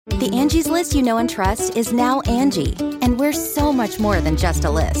The Angie's List you know and trust is now Angie, and we're so much more than just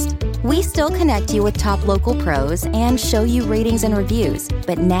a list. We still connect you with top local pros and show you ratings and reviews,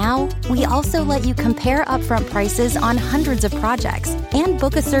 but now we also let you compare upfront prices on hundreds of projects and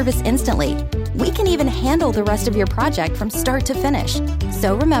book a service instantly. We can even handle the rest of your project from start to finish.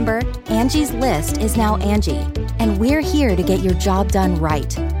 So remember, Angie's List is now Angie, and we're here to get your job done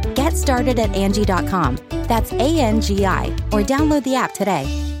right. Get started at Angie.com. That's ANGI, or download the app today.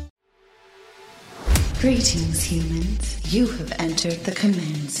 Greetings, humans. You have entered the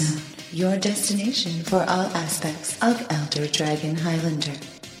Command Zone, your destination for all aspects of Elder Dragon Highlander.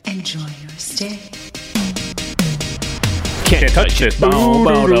 Enjoy your stay. Can't touch this. Can't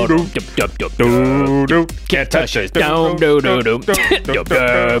touch this. Can't touch this.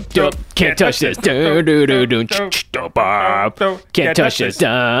 Can't touch this.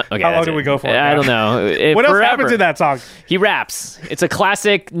 Okay, how long do we go for? I don't know. What else happens in that song? He raps. It's a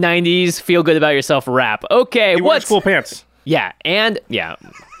classic 90s feel good about yourself rap. Okay, he wears cool pants. Yeah, and yeah,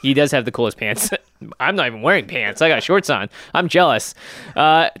 he does have the coolest pants. I'm not even wearing pants. I got shorts on. I'm jealous.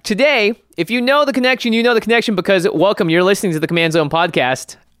 Today, if you know the connection, you know the connection, because welcome, you're listening to the Command Zone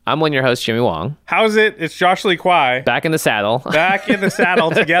podcast. I'm one of your hosts, Jimmy Wong. How's it? It's Josh Lee Kwai. Back in the saddle. Back in the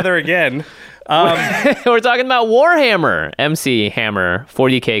saddle together again. We're talking about Warhammer MC Hammer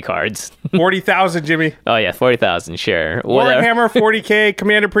 40K cards. 40,000, Jimmy. Oh, yeah, 40,000, sure. Warhammer 40K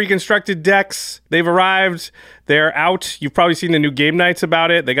Commander pre-constructed decks. They've arrived. They're out. You've probably seen the new game nights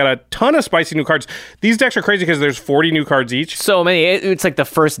about it. They got a ton of spicy new cards. These decks are crazy because there's 40 new cards each. So many. It's like the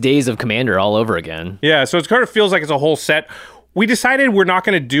first days of Commander all over again. Yeah, so it kind of feels like it's a whole set. We decided we're not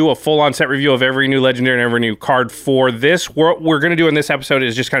going to do a full-on set review of every new legendary and every new card for this. What we're going to do in this episode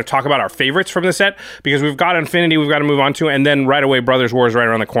is just kind of talk about our favorites from the set, because we've got Infinity we've got to move on to, and then right away Brothers War is right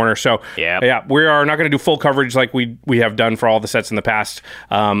around the corner. So yeah, we are not going to do full coverage like we have done for all the sets in the past,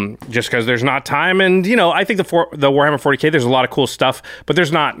 just because there's not time. And, you know, I think the Warhammer 40K, there's a lot of cool stuff, but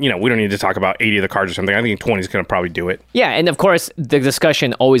there's not, you know, we don't need to talk about 80 of the cards or something. I think 20 is going to probably do it. Yeah, and of course, the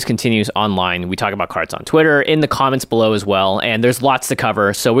discussion always continues online. We talk about cards on Twitter, in the comments below as well, and there's lots to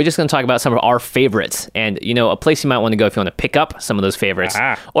cover, so we're just going to talk about some of our favorites, and you know, a place you might want to go if you want to pick up some of those favorites,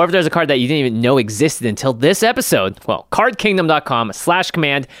 or if there's a card that you didn't even know existed until this episode. Well,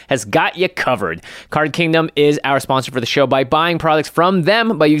 cardkingdom.com/command has got you covered. Card Kingdom is our sponsor for the show. By buying products from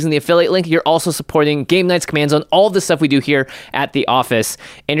them, by using the affiliate link, you're also supporting Game Nights, Command Zone, all the stuff we do here at the office,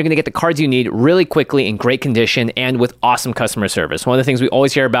 and you're going to get the cards you need really quickly in great condition and with awesome customer service. One of the things we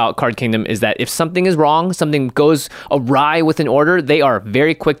always hear about Card Kingdom is that if something is wrong, something goes awry with an order, they are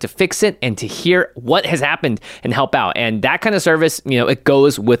very quick to fix it and to hear what has happened and help out. And that kind of service, you know, it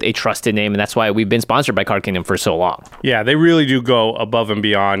goes with a trusted name, and that's why we've been sponsored by Card Kingdom for so long. Yeah, they really do go above and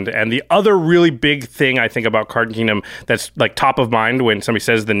beyond. And the other really big thing I think about Card Kingdom that's like top of mind when somebody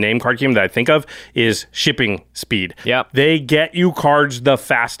says the name Card Kingdom that I think of is shipping speed. Yep. They get you cards the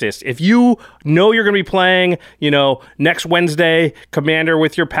fastest. If you know you're going to be playing, you know, next Wednesday, Commander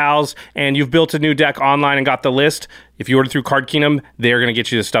with your pals, and you've built a new deck online and got the list, if you order through Card Kingdom, they're going to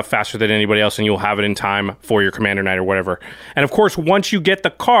get you the stuff faster than anybody else, and you'll have it in time for your Commander night or whatever. And of course, once you get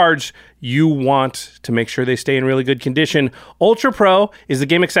the cards, you want to make sure they stay in really good condition. Ultra Pro is the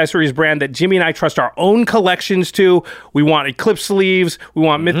game accessories brand that Jimmy and I trust our own collections to. We want Eclipse sleeves. We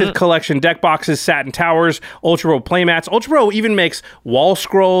want Mythic Collection deck boxes, Satin Towers, Ultra Pro playmats. Ultra Pro even makes wall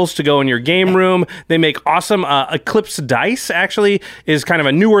scrolls to go in your game room. They make awesome Eclipse dice, actually, is kind of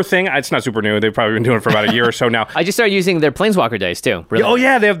a newer thing. It's not super new. They've probably been doing it for about a year or so now. I just started using their Planeswalker dice, too. Really. Oh,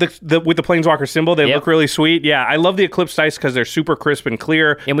 yeah. They have the with the Planeswalker symbol. They look really sweet. Yeah, I love the Eclipse dice because they're super crisp and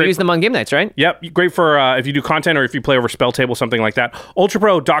clear. And we use them on game nights, right? Yep. Great for if you do content or if you play over Spell Table, something like that.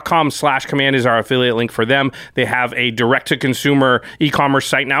 ultrapro.com/command is our affiliate link for them. They have a direct-to-consumer e-commerce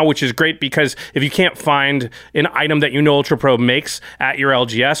site now, which is great because if you can't find an item that you know Ultra Pro makes at your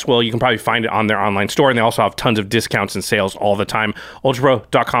LGS, well, you can probably find it on their online store, and they also have tons of discounts and sales all the time.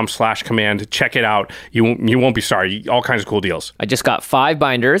 ultrapro.com/command. Check it out. You won't be sorry. All kinds of cool deals. I just got 5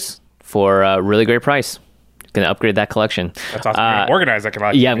 binders for a really great price. Going to upgrade that collection. That's awesome. You're going to organize that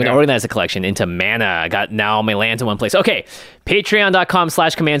collection. Yeah, I'm going to organize the collection into mana. I got now all my lands in one place. Okay,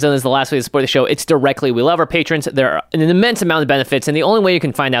 patreon.com/command zone is the last way to support the show. It's directly. We love our patrons. There are an immense amount of benefits, and the only way you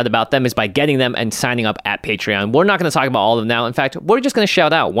can find out about them is by getting them and signing up at Patreon. We're not going to talk about all of them now. In fact, we're just going to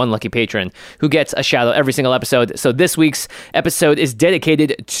shout out one lucky patron who gets a shout out every single episode. So this week's episode is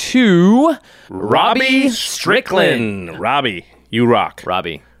dedicated to Robbie Strickland. Robbie, you rock.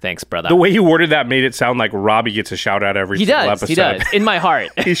 Robbie. Thanks, brother. The way you worded that made it sound like Robbie gets a shout out every single episode. He does. In my heart.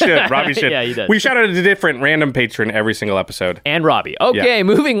 He should. Robbie should. Yeah, he does. We shout out a different random patron every single episode. And Robbie. Okay,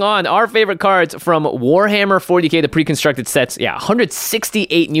 moving on. Our favorite cards from Warhammer 40K, the pre-constructed sets. Yeah,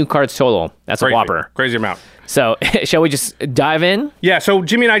 168 new cards total. That's Crazy. a whopper. Crazy amount. So, shall we just dive in? Yeah, so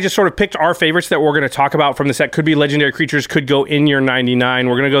Jimmy and I just sort of picked our favorites that we're going to talk about from the set. Could be legendary creatures, could go in your 99.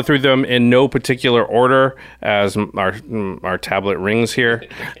 We're going to go through them in no particular order as our tablet rings here.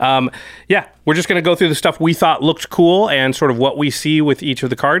 Yeah, we're just going to go through the stuff we thought looked cool and sort of what we see with each of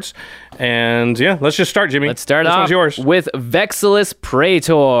the cards. And yeah, let's just start, Jimmy. Let's start This off one's yours. with Vexillus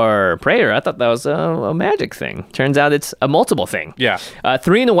Praetor. Praetor, I thought that was a magic thing. Turns out it's a multiple thing. Yeah.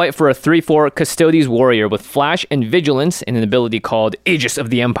 3 and a white for a 3/4 Custodes Warrior with Flash and Vigilance and an ability called Aegis of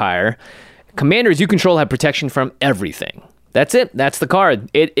the Empire. Commanders you control have protection from everything. That's it. That's the card.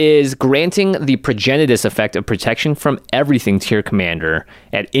 It is granting the Progenitus effect of protection from everything to your commander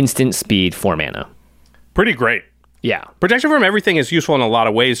at instant speed 4 mana. Pretty great. Yeah. Protection from everything is useful in a lot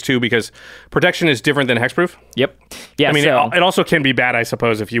of ways, too, because protection is different than hexproof. Yep. Yeah. I mean, so, it also can be bad, I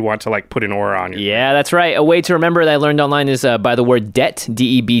suppose, if you want to like put an aura on you. Yeah, that's right. A way to remember that I learned online is by the word det,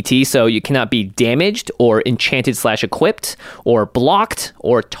 D-E-B-T. So you cannot be damaged or enchanted/equipped or blocked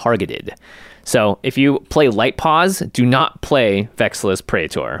or targeted. So if you play Light Paws, do not play Vexillus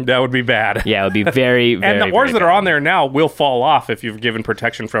Praetor. That would be bad. Yeah, it would be very, very, and the auras very that are bad. on there now will fall off if you've given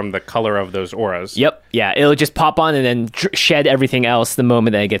protection from the color of those auras. Yep. Yeah, it'll just pop on and then shed everything else the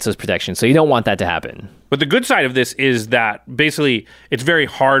moment that it gets those protections. So you don't want that to happen. But the good side of this is that basically it's very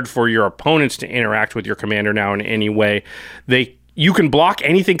hard for your opponents to interact with your commander now in any way. You can block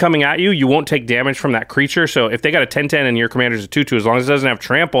anything coming at you. You won't take damage from that creature. So if they got a 10/10 and your commander's a 2/2, as long as it doesn't have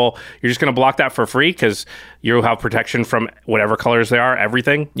trample, you're just going to block that for free because you'll have protection from whatever colors they are,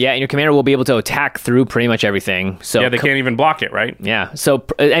 everything. Yeah, and your commander will be able to attack through pretty much everything. So Yeah, they can't even block it, right? Yeah. So,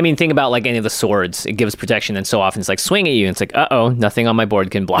 I mean, think about like any of the swords. It gives protection, and so often it's like swing at you, and it's like, uh-oh, nothing on my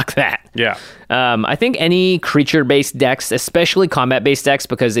board can block that. Yeah. I think any creature-based decks, especially combat-based decks,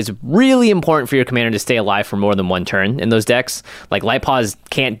 because it's really important for your commander to stay alive for more than one turn in those decks. Like, Light Paws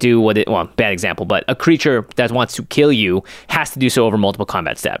can't do bad example, but a creature that wants to kill you has to do so over multiple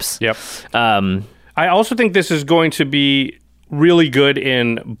combat steps. Yep. I also think this is going to be really good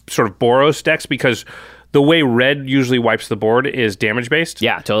in sort of Boros decks because the way red usually wipes the board is damage-based.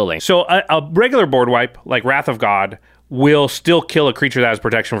 Yeah, totally. So a regular board wipe, like Wrath of God, will still kill a creature that has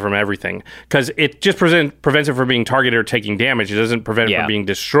protection from everything because it just prevents it from being targeted or taking damage. It doesn't prevent it from being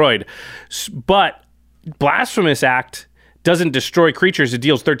destroyed. But Blasphemous Act doesn't destroy creatures. It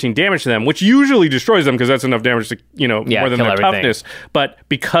deals 13 damage to them, which usually destroys them because that's enough damage to, more than their toughness. But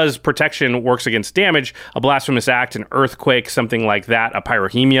because protection works against damage, a Blasphemous Act, an Earthquake, something like that, a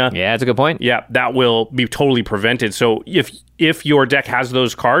Pyrohemia. Yeah, that's a good point. Yeah, that will be totally prevented. So if your deck has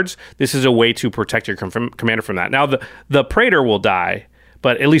those cards, this is a way to protect your commander from that. Now, the Praetor will die,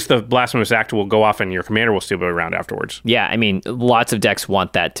 but at least the Blasphemous Act will go off and your commander will still be around afterwards. Yeah, I mean, lots of decks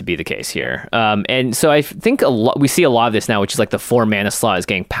want that to be the case here. And so I think we see a lot of this now, which is like the 4 mana slot is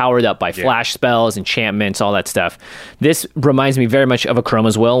getting powered up by flash spells, enchantments, all that stuff. This reminds me very much of a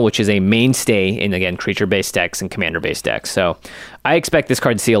Chroma's Will, which is a mainstay in, again, creature-based decks and commander-based decks. So I expect this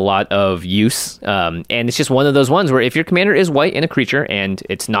card to see a lot of use. And it's just one of those ones where if your commander is white and a creature, and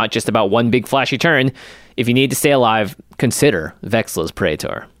it's not just about one big flashy turn, if you need to stay alive, consider Vexillus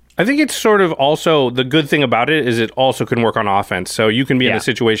Praetor. I think it's sort of also, the good thing about it is it also can work on offense. So you can be in a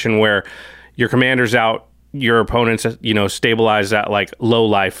situation where your commander's out, your opponent's, stabilize at like low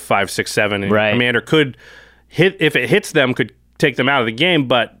life 5, 6, 7, and your commander could hit, if it hits them, could take them out of the game,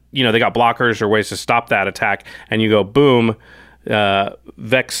 but they got blockers or ways to stop that attack, and you go boom,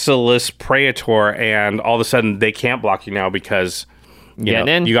 Vexillus Praetor, and all of a sudden they can't block you now because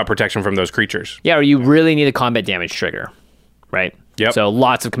you got protection from those creatures. Yeah, or you really need a combat damage trigger, right? Yep. So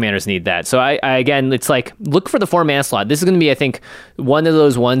lots of commanders need that. So I again, it's like, look for the 4 mana slot. This is going to be, I think, one of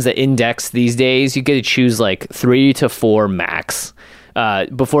those ones that index these days, you get to choose like 3 to 4 max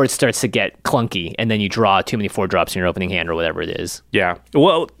before it starts to get clunky, and then you draw too many 4-drops in your opening hand or whatever it is. Yeah.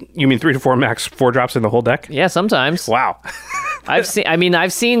 Well, you mean 3 to 4 max 4-drops in the whole deck? Yeah, sometimes. Wow. I've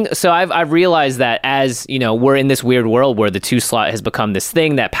realized that as, we're in this weird world where the 2 slot has become this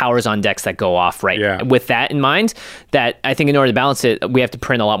thing that powers on decks that go off, right? Yeah. With that in mind, that I think in order to balance it, we have to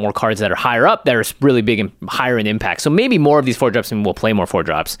print a lot more cards that are higher up, that are really big and higher in impact. So maybe more of these 4-drops and we'll play more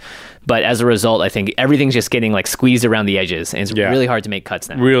 4-drops. But as a result, I think everything's just getting like squeezed around the edges, and it's really hard to make cuts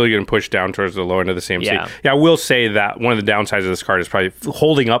now. Really getting pushed down towards the low end of the CMC. Yeah, I will say that one of the downsides of this card is probably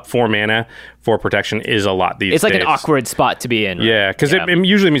holding up 4 mana for protection is a lot these days. It's like an awkward spot to be in. Right? Yeah, because it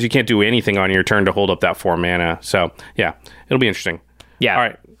usually means you can't do anything on your turn to hold up that 4 mana. So, yeah, it'll be interesting. Yeah. All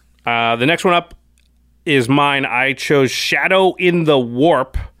right. The next one up is mine. I chose Shadow in the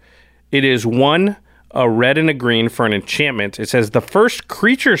Warp. It is 1, a red and a green for an enchantment. It says the first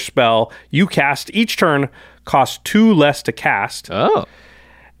creature spell you cast each turn costs 2 less to cast. Oh.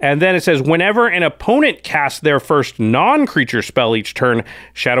 And then it says, whenever an opponent casts their first non-creature spell each turn,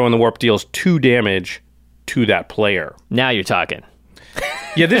 Shadow in the Warp deals 2 damage to that player. Now you're talking.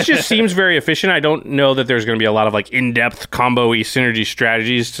 Yeah, this just seems very efficient. I don't know that there's going to be a lot of like in-depth combo-y synergy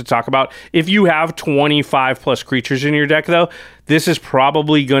strategies to talk about. If you have 25 plus creatures in your deck, though, this is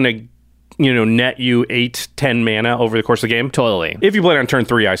probably going to net you 8-10 mana over the course of the game. Totally. If you play it on turn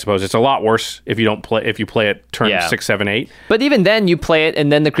 3, I suppose it's a lot worse if you play it turn 6, 7, 8. But even then, you play it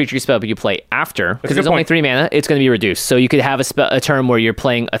and then the creature spell, but you play after because it's only 3 mana. It's going to be reduced. So you could have a turn where you're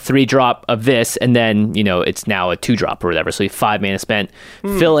playing a 3-drop of this, and then it's now a 2-drop or whatever. So you have 5 mana spent.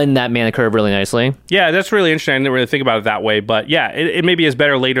 Fill in that mana curve really nicely. Yeah, that's really interesting. I didn't really think about it that way, but yeah, it maybe is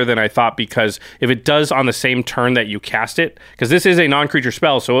better later than I thought, because if it does on the same turn that you cast it, because this is a non-creature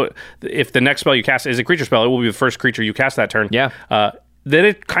spell, so if the next spell you cast is a creature spell, it will be the first creature you cast that turn. Yeah. Then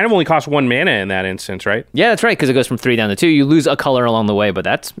it kind of only costs 1 mana in that instance, right? Yeah, that's right, because it goes from 3 down to 2. You lose a color along the way, but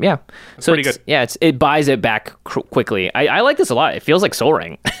that's so pretty good. Yeah, it buys it back quickly. I like this a lot. It feels like Soul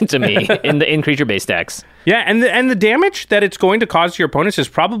Ring to me in creature-based decks. Yeah, and the damage that it's going to cause to your opponents is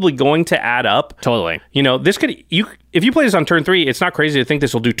probably going to add up. Totally. This could if you play this on turn 3, it's not crazy to think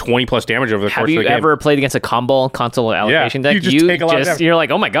this will do 20 plus damage over the course of the game. Have you ever played against a combo console allocation deck? You just take a lot of damage. You're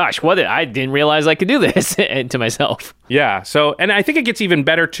like, oh my gosh, I didn't realize I could do this to myself. Yeah, and I think it gets even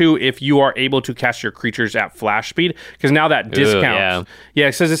better too if you are able to cast your creatures at flash speed, because now that discounts. Yeah,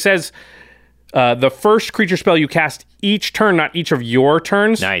 it says the first creature spell you cast each turn, not each of your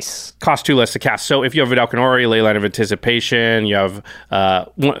turns, costs 2 less to cast. So if you have Vidalcan Ori, Leyline of Anticipation, you have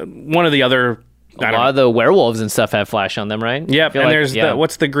one of the other... A lot of the werewolves and stuff have flash on them, right? Yep, and there's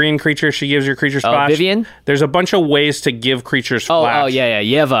what's the green creature she gives your creatures flash? Vivian? There's a bunch of ways to give creatures flash. Oh, yeah.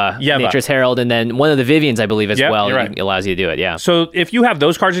 Yeva, Nature's Herald, and then one of the Vivians, I believe, as well, allows you to do it, yeah. So if you have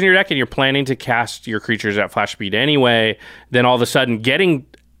those cards in your deck and you're planning to cast your creatures at flash speed anyway, then all of a sudden getting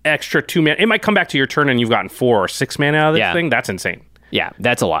extra 2 mana, it might come back to your turn and you've gotten 4 or 6 mana out of this thing. That's insane. Yeah,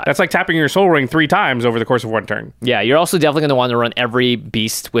 that's a lot. That's like tapping your Soul Ring 3 times over the course of 1 turn. Yeah, you're also definitely going to want to run every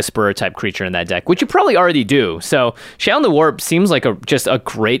Beast Whisperer type creature in that deck, which you probably already do. So Shadow in the Warp seems like just a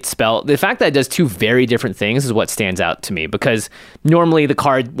great spell. The fact that it does 2 very different things is what stands out to me, because normally the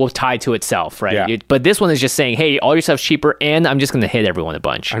card will tie to itself, right? Yeah. But this one is just saying, hey, all your stuff's cheaper, and I'm just going to hit everyone a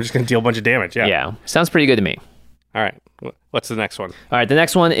bunch. I'm just going to deal a bunch of damage, Yeah, sounds pretty good to me. All right. What's the next one? All right, the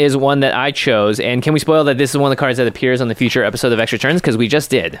next one is one that I chose. And can we spoil that this is one of the cards that appears on the future episode of Extra Turns? Because we just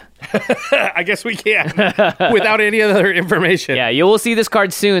did. I guess we can. Without any other information. Yeah, you will see this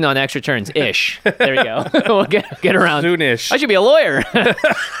card soon on Extra Turns-ish. There we go. We'll get around. Soonish. I should be a lawyer.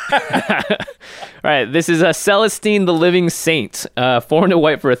 All right, this is Celestine the Living Saint. 4 and a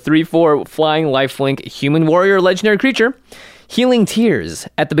white for a 3/4 flying lifelink human warrior legendary creature. Healing Tears.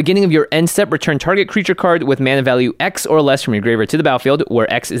 At the beginning of your end step, return target creature card with mana value X or less from your graveyard to the battlefield,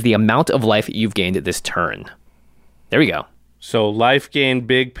 where X is the amount of life you've gained this turn. There we go. So life gain,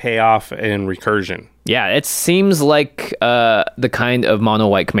 big payoff, and recursion. Yeah, it seems like the kind of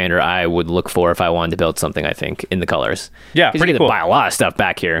mono-white commander I would look for if I wanted to build something, I think, in the colors. Yeah, pretty cool. Buy a lot of stuff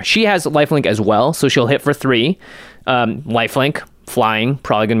back here. She has lifelink as well, so she'll hit for 3. Lifelink. Flying,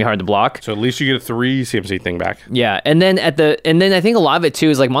 probably gonna be hard to block. So at least you get a 3 CMC thing back. Yeah, and then I think a lot of it too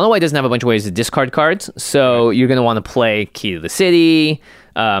is like mono white doesn't have a bunch of ways to discard cards, so you're gonna want to play Key to the City.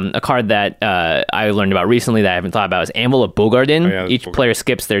 A card that I learned about recently that I haven't thought about is Anvil of Bogarden. Each player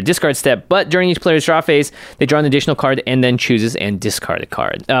skips their discard step, but during each player's draw phase, they draw an additional card and then chooses and discard a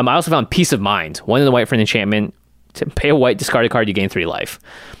card. I also found Peace of Mind. 1 in the white for an enchantment. To pay a white, discard a card, you gain 3 life.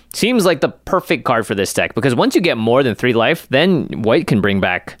 Seems like the perfect card for this deck, because once you get more than 3 life, then white can bring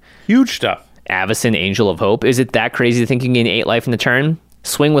back huge stuff. Avacyn, Angel of Hope. Is it that crazy to think you can gain 8 life in the turn?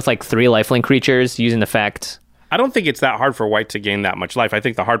 Swing with like 3 lifelink creatures, use an effect. I don't think it's that hard for white to gain that much life. I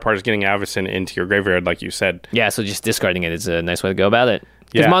think the hard part is getting Avacyn into your graveyard, like you said. Yeah, so just discarding it is a nice way to go about it.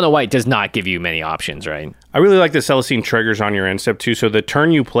 Because mono white does not give you many options, right? I really like the Celestine triggers on your end step too. So the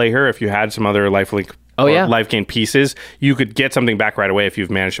turn you play her, if you had some other lifelink life gain pieces, you could get something back right away if you've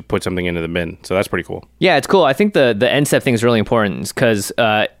managed to put something into the bin. So that's pretty cool. Yeah, it's cool. I think the end step thing is really important because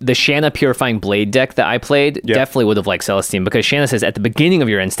the Shanna Purifying Blade deck that I played definitely would have liked Celestine, because Shanna says at the beginning of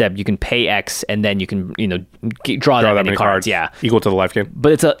your end step you can pay X and then you can draw that many cards. Yeah, equal to the life gain.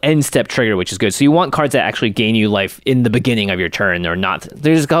 But it's an end step trigger, which is good. So you want cards that actually gain you life in the beginning of your turn, or not.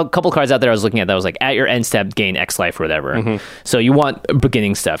 There's a couple cards out there I was looking at that was like at your end step gain X life or whatever. Mm-hmm. So you want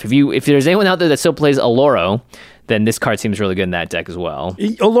beginning stuff. If there's anyone out there that still plays Aloro, then this card seems really good in that deck as well.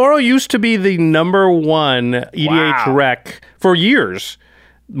 Oloro used to be the number one EDH rec for years,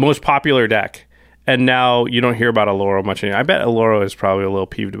 most popular deck. And now you don't hear about Oloro much anymore. I bet Oloro is probably a little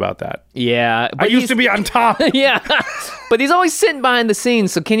peeved about that. Yeah. But I used to be on top. Yeah. But he's always sitting behind the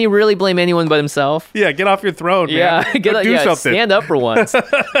scenes, so can you really blame anyone but himself? Yeah, get off your throne, man. Yeah, do something. Stand up for once.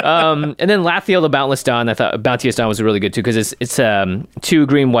 And then Lathiel, the Boundless Dawn, I thought Bounteous Dawn was really good too, because it's 2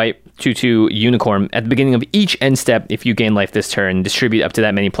 green, white, 2/2 unicorn. At the beginning of each end step, if you gain life this turn, distribute up to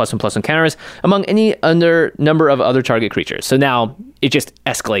that many +1/+1 counters among any number of other target creatures. So now it just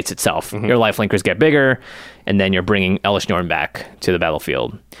escalates itself. Your life linkers get bigger, and then you're bringing Elish Norn back to the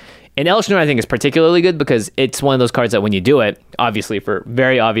battlefield. And Elish Norn, I think, is particularly good because it's one of those cards that when you do it, obviously for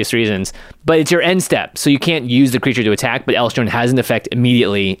very obvious reasons, but it's your end step, so you can't use the creature to attack, but Elish Norn has an effect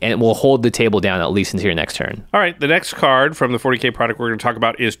immediately, and it will hold the table down at least until your next turn. All right, the next card from the 40k product we're going to talk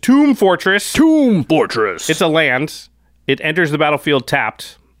about is Tomb Fortress. Tomb Fortress. It's a land. It enters the battlefield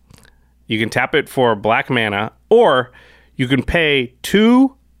tapped. You can tap it for black mana, or you can pay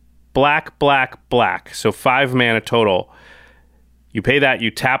 2 black, so 5 mana total. You pay that,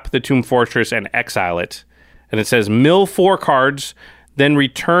 you tap the Tomb Fortress and exile it. And it says mill 4 cards, then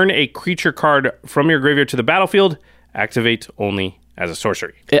return a creature card from your graveyard to the battlefield. Activate only as a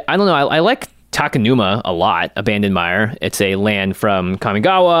sorcery. I don't know. I like Takenuma a lot, Abandoned Mire. It's a land from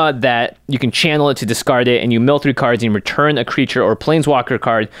Kamigawa that you can channel it to discard it, and you mill 3 cards and return a creature or planeswalker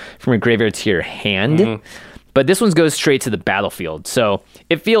card from your graveyard to your hand. But this one goes straight to the battlefield, so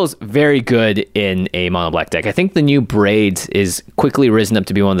it feels very good in a mono black deck. I think the new Braids is quickly risen up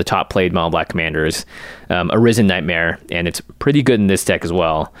to be one of the top played mono black commanders, a Risen Nightmare, and it's pretty good in this deck as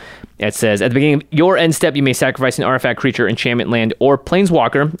well. It says, at the beginning of your end step, you may sacrifice an artifact, creature, enchantment, land, or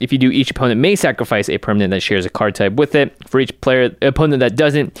planeswalker. If you do, each opponent may sacrifice a permanent that shares a card type with it. For each opponent that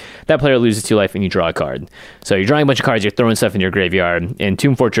doesn't, that player loses 2 life and you draw a card. So you're drawing a bunch of cards, you're throwing stuff in your graveyard. And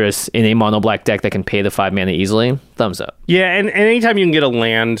Tomb Fortress in a mono black deck that can pay the 5 mana easily, thumbs up. Yeah, and anytime you can get a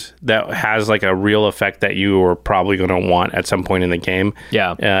land that has like a real effect that you are probably going to want at some point in the game,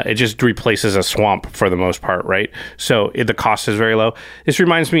 it just replaces a swamp for the most part, right? So the cost is very low. This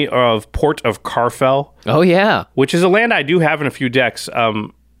reminds me of Port of Karfell. Oh, yeah. Which is a land I do have in a few decks.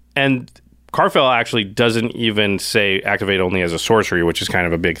 And Karfell actually doesn't even say activate only as a sorcery, which is kind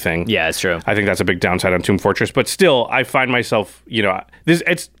of a big thing. Yeah, it's true. I think that's a big downside on Tomb Fortress. But still, I find myself,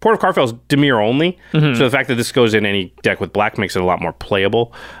 it's Port of Karfell is Dimir only. So the fact that this goes in any deck with black makes it a lot more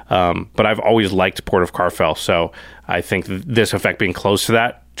playable. But I've always liked Port of Karfell. So I think this effect being close to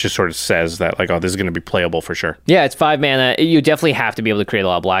that just sort of says that, like, oh, this is going to be playable for sure. Yeah, it's 5 mana. You definitely have to be able to create a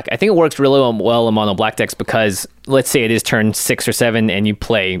lot of black. I think it works really well in mono black decks because, let's say it is turn 6 or 7 and you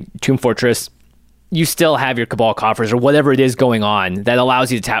play Tomb Fortress, you still have your Cabal Coffers or whatever it is going on that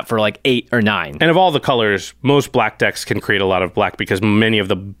allows you to tap for like 8 or 9. And of all the colors, most black decks can create a lot of black because many of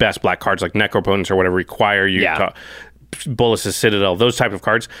the best black cards, like Necropotence or whatever, require you to... Bolas's Citadel, those type of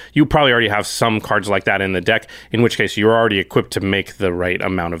cards, you probably already have some cards like that in the deck, in which case you're already equipped to make the right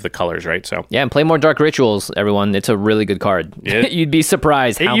amount of the colors, right? So yeah, and play more Dark Rituals, everyone. It's a really good card. You'd be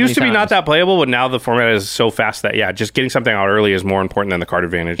surprised how it used to be times. not that playable, but now the format is so fast that, just getting something out early is more important than the card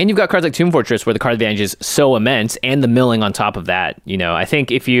advantage. And you've got cards like Tomb Fortress where the card advantage is so immense, and the milling on top of that. I think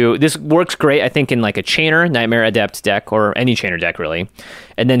this works great, I think, in like a Chainer, Nightmare Adept deck, or any Chainer deck, really.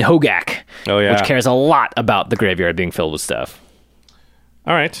 And then Hogak, which cares a lot about the graveyard being filled with stuff.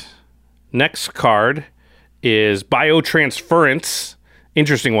 All right. Next card is Biotransference.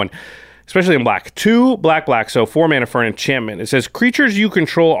 Interesting one, especially in black. 2 black, so 4 mana for an enchantment. It says creatures you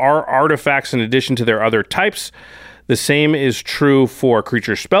control are artifacts in addition to their other types. The same is true for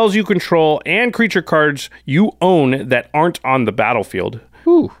creature spells you control and creature cards you own that aren't on the battlefield.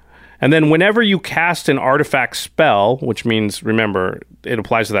 Ooh. And then whenever you cast an artifact spell, which means, remember, it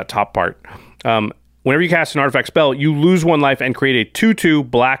applies to that top part. Whenever you cast an artifact spell, you lose 1 life and create a 2/2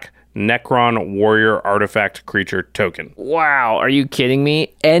 black Necron Warrior artifact creature token. Wow, are you kidding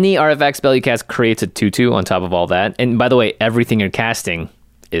me? Any artifact spell you cast creates a 2/2 on top of all that. And by the way, everything you're casting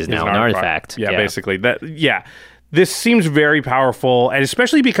is now an artifact. Yeah, basically. This seems very powerful, and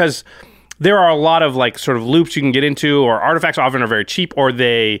especially because there are a lot of like sort of loops you can get into, or artifacts often are very cheap, or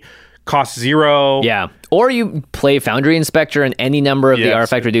they cost 0. Yeah. Or you play Foundry Inspector and any number of the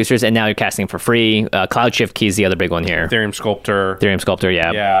artifact reducers, and now you're casting for free. Cloud Shift Key is the other big one here. Ethereum Sculptor,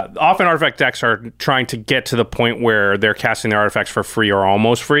 yeah. Yeah. Often artifact decks are trying to get to the point where they're casting their artifacts for free or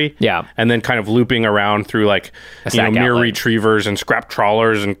almost free. Yeah. And then kind of looping around through like, Mirror Retrievers and Scrap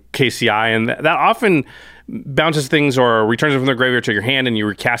Trawlers and KCI. And that often bounces things or returns them from their graveyard to your hand, and you're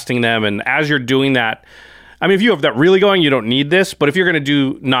recasting them. And as you're doing that, I mean, if you have that really going, you don't need this. But if you're going to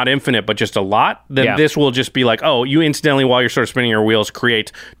do not infinite, but just a lot, then this will just be like, oh, you incidentally, while you're sort of spinning your wheels,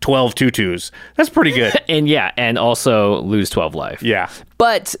 create 12 2/2s. That's pretty good. and also lose 12 life. Yeah.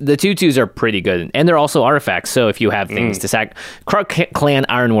 But the 2/2s are pretty good, and they're also artifacts. So if you have things to sack, Krark Clan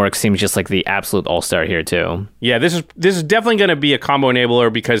Ironworks seems just like the absolute all-star here too. Yeah, this is definitely going to be a combo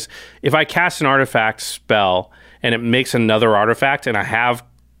enabler, because if I cast an artifact spell and it makes another artifact, and I have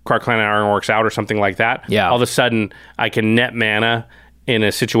Krark Clan Ironworks out or something like that, all of a sudden I can net mana in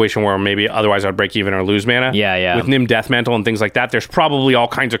a situation where maybe otherwise I'd break even or lose mana. Yeah. With Nim Deathmantle and things like that, there's probably all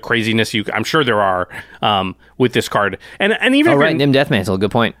kinds of craziness I'm sure there are with this card. And even Nim Deathmantle,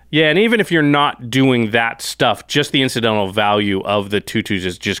 good point. Yeah, and even if you're not doing that stuff, just the incidental value of the 2/2s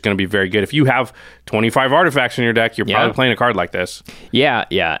is just going to be very good. If you have 25 artifacts in your deck, you're probably playing a card like this. Yeah.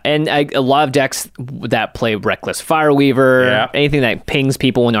 And a lot of decks that play Reckless Fireweaver, anything that pings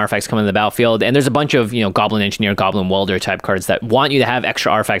people when artifacts come into the battlefield. And there's a bunch of, Goblin Engineer, Goblin Welder type cards that want you to have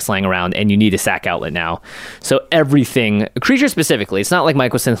extra artifacts laying around, and you need a sack outlet now. So everything, creature specifically, it's not like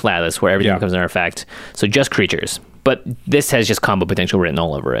Mycosynth Lattice where everything becomes an artifact. So just creatures. But this has just combo potential written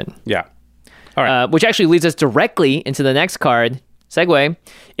all over it. Yeah. All right. Which actually leads us directly into the next card. Segue.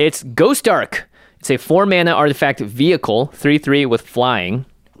 It's Ghost Ark. It's a 4-mana artifact vehicle, 3/3 with flying.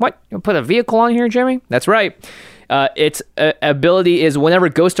 What? You put a vehicle on here, Jeremy? That's right. Its ability is whenever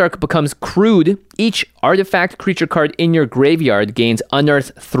Ghost Ark becomes crewed, each artifact creature card in your graveyard gains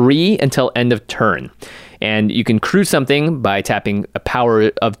Unearth 3 until end of turn. And you can crew something by tapping a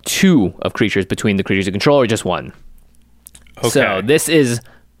power of 2 of creatures between the creatures you control, or just 1. Okay. So this is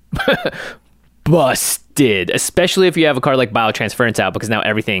busted, especially if you have a card like Biotransference out, because now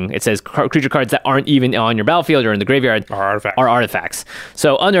everything, it says creature cards that aren't even on your battlefield or in the graveyard are artifacts.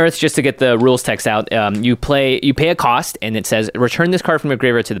 So Unearth, just to get the rules text out, you pay a cost, and it says return this card from your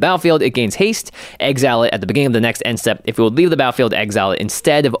graveyard to the battlefield. It gains haste, exile it at the beginning of the next end step. If it would leave the battlefield, exile it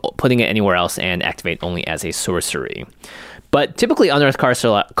instead of putting it anywhere else, and activate only as a sorcery. But typically Unearth costs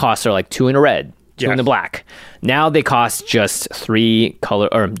are like 2 in a red, 2 in the black. Now they cost just 3 color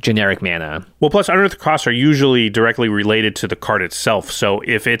or generic mana. Well, plus Unearth costs are usually directly related to the card itself. So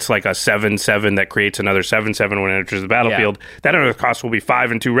if it's like a 7/7 that creates another 7/7 when it enters the battlefield, that Unearth cost will be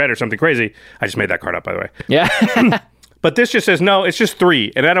 5 and 2 red or something crazy. I just made that card up, by the way. Yeah. But this just says, no, it's just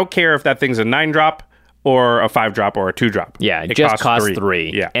 3. And I don't care if that thing's a 9-drop or a 5-drop or a 2-drop. Yeah, it just costs 3.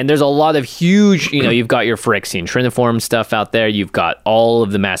 Yeah. And there's a lot of huge, you've got your Phyrexian Triniform stuff out there. You've got all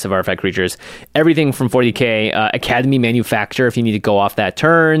of the massive artifact creatures. Everything from 40k, Academy Manufacturer if you need to go off that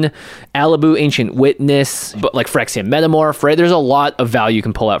turn. Alibu Ancient Witness, but like Phyrexian Metamorph, right? There's a lot of value you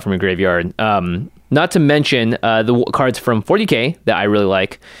can pull out from your graveyard. Not to mention the cards from 40k that I really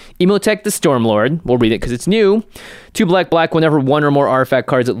like. Emotech the Stormlord. We'll read it because it's new. 2 black. Whenever 1 or more artifact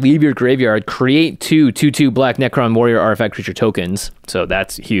cards that leave your graveyard, create 2 black Necron Warrior artifact creature tokens. So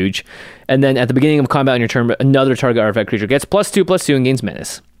that's huge. And then at the beginning of combat on your turn, another target artifact creature gets +2/+2 and gains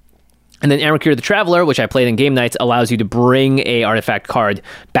menace. And then Arakir the Traveler, which I played in game nights, allows you to bring a artifact card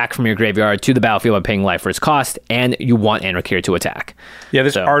back from your graveyard to the battlefield by paying life for its cost, and you want Arakir to attack. Yeah,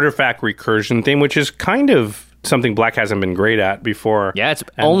 this artifact recursion thing, which is kind of something Black hasn't been great at before. Yeah, it's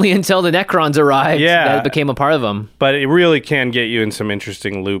only until the Necrons arrived that it became a part of them. But it really can get you in some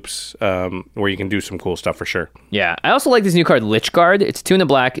interesting loops where you can do some cool stuff for sure. Yeah, I also like this new card, Lich Guard. It's 2 in the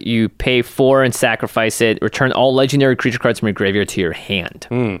black. You pay 4 and sacrifice it. Return all legendary creature cards from your graveyard to your hand.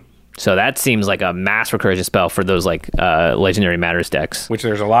 So that seems like a mass recursion spell for those like Legendary Matters decks. Which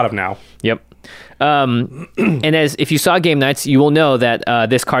there's a lot of now. Yep. And if you saw Game Nights, you will know that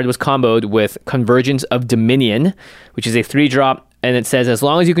this card was comboed with Convergence of Dominion, which is a 3-drop, and it says, as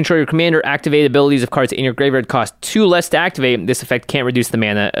long as you control your commander, activate abilities of cards in your graveyard cost 2 less to activate. This effect can't reduce the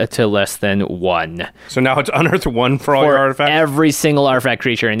mana to less than 1. So now it's Unearth 1 for all your artifacts? Every single artifact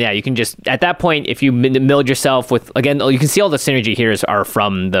creature. And yeah, you can just, at that point, if you milled yourself with, again, you can see all the synergy here are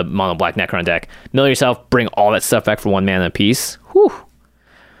from the mono black Necron deck. Mill yourself, bring all that stuff back for 1 mana apiece. Whew.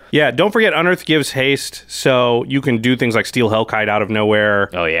 Yeah, don't forget Unearth gives haste, so you can do things like steal Hellkite out of nowhere.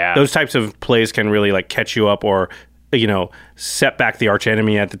 Oh, yeah. Those types of plays can really like catch you up or, set back the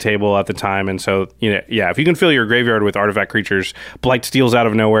archenemy at the table at the time. And so, if you can fill your graveyard with artifact creatures, Blight steals out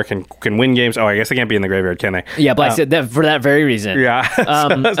of nowhere can win games. Oh, I guess they can't be in the graveyard, can they? Yeah, Blight for that very reason. Yeah.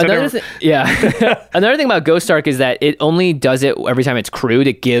 Another thing about Ghost Ark is that it only does it every time it's crewed.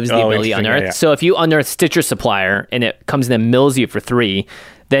 It gives the ability Unearth. Yeah. So if you Unearth Stitcher Supplier and it comes in and mills you for 3,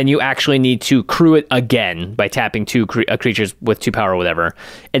 then you actually need to crew it again by tapping two creatures with 2 power or whatever.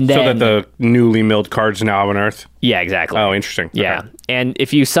 And then, so that the newly milled cards now unearth? Yeah, exactly. Oh, interesting. Yeah. Okay. And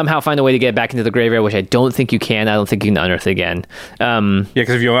if you somehow find a way to get it back into the graveyard, which I don't think you can, I don't think you can unearth it again. Yeah,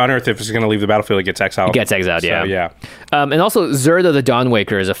 because if you unearth it, if it's going to leave the battlefield, it gets exiled. It gets exiled, yeah. So, yeah. And also, Zerda the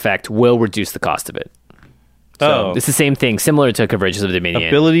Dawnwaker's effect will reduce the cost of it. So it's the same thing, similar to Convergence of Dominion.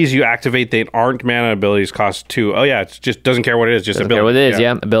 Abilities you activate that aren't mana abilities cost 2. Oh, yeah, it just doesn't care what it is, just Doesn't abilities. care what it is,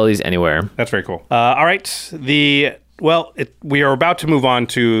 yeah. Abilities anywhere. That's very cool. All right, we are about to move on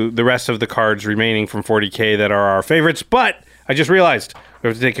to the rest of the cards remaining from 40K that are our favorites, but I just realized we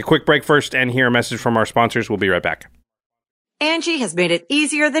have to take a quick break first and hear a message from our sponsors. We'll be right back. Angie has made it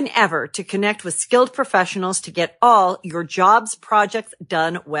easier than ever to connect with skilled professionals to get all your jobs projects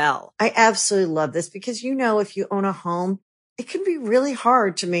done well. I absolutely love this because, if you own a home, it can be really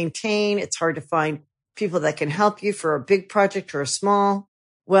hard to maintain. It's hard to find people that can help you for a big project or a small.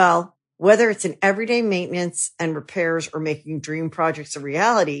 Well, whether it's in everyday maintenance and repairs or making dream projects a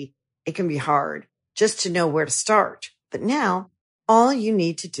reality, it can be hard just to know where to start. But now all you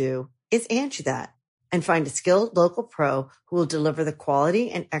need to do is Angie that and find a skilled local pro who will deliver the quality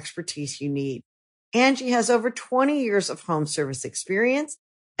and expertise you need. Angie has over 20 years of home service experience,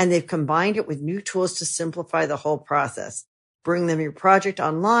 and they've combined it with new tools to simplify the whole process. Bring them your project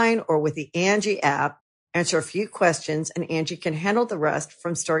online or with the Angie app, answer a few questions, and Angie can handle the rest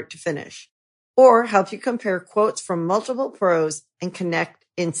from start to finish. Or help you compare quotes from multiple pros and connect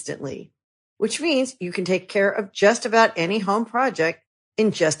instantly, which means you can take care of just about any home project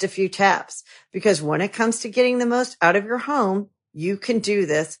in just a few taps. Because when it comes to getting the most out of your home, you can do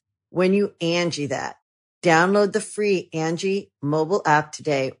this when you Angie that. Download the free Angie mobile app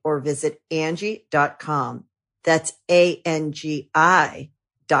today or visit Angie.com. That's ANGI.com.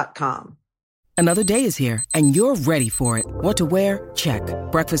 Another day is here and you're ready for it. What to wear? Check.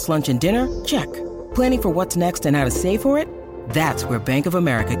 Breakfast, lunch, and dinner? Check. Planning for what's next and how to save for it? That's where Bank of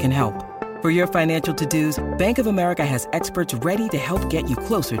America can help. For your financial to-dos, Bank of America has experts ready to help get you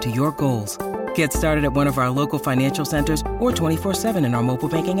closer to your goals. Get started at one of our local financial centers or 24/7 in our mobile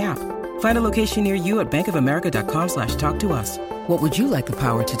banking app. Find a location near you at bankofamerica.com/talktous. What would you like the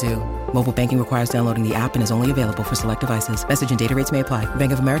power to do? Mobile banking requires downloading the app and is only available for select devices. Message and data rates may apply.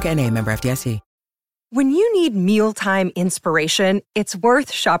 Bank of America N.A., member FDIC. When you need mealtime inspiration, it's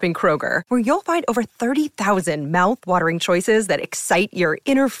worth shopping Kroger, where you'll find over 30,000 mouth-watering choices that excite your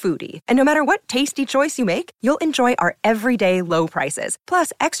inner foodie. And no matter what tasty choice you make, you'll enjoy our everyday low prices,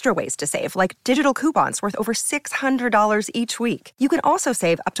 plus extra ways to save, like digital coupons worth over $600 each week. You can also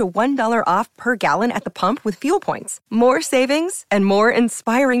save up to $1 off per gallon at the pump with fuel points. More savings and more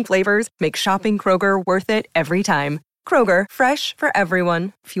inspiring flavors make shopping Kroger worth it every time. Kroger, fresh for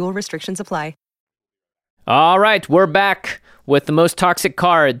everyone. Fuel restrictions apply. All right, we're back with the most toxic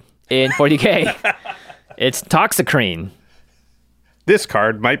card in 40K. It's Toxicrene. This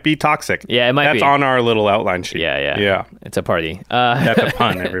card might be toxic. Yeah, it might be. That's on our little outline sheet. Yeah. It's a party. That's a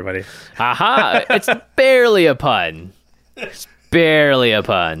pun, everybody. Aha! It's barely a pun. It's barely a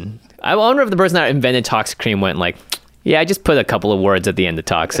pun. I wonder if the person that invented Toxicrene went like, yeah, I just put a couple of words at the end of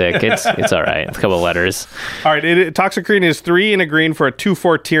toxic. It's all right. A couple of letters. All right. Toxicrene is 3 and a green for a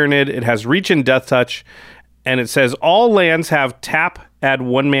 2/4 Tyranid. It has reach and death touch. And it says all lands have tap, add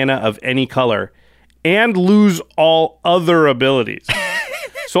 1 mana of any color, and lose all other abilities.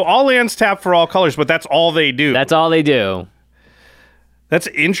 So all lands tap for all colors, but that's all they do. That's all they do. That's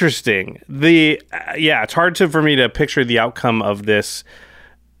interesting. It's hard for me to picture the outcome of this.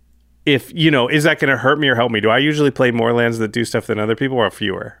 If, is that going to hurt me or help me? Do I usually play more lands that do stuff than other people or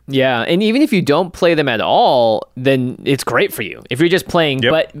fewer? Yeah, and even if you don't play them at all, then it's great for you. If you're just playing,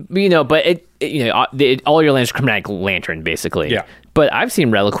 Yep. all your lands are Chromatic Lantern, basically. Yeah. But I've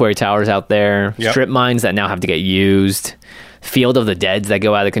seen Reliquary Towers out there, Yep. Strip Mines that now have to get used, Field of the Deads that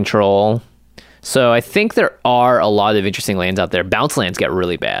go out of control. So I think there are a lot of interesting lands out there. Bounce lands get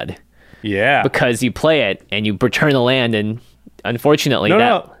really bad. Yeah. Because you play it and you return the land and unfortunately,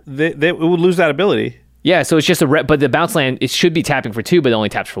 they would lose that ability. Yeah, so it's just but the bounce land, it should be tapping for 2, but it only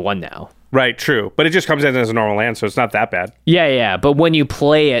taps for 1 now. Right, true. But it just comes in as a normal land, so it's not that bad. Yeah, but when you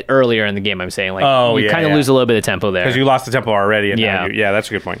play it earlier in the game, I'm saying, you kind of lose a little bit of tempo there. Because you lost the tempo already. And yeah. That's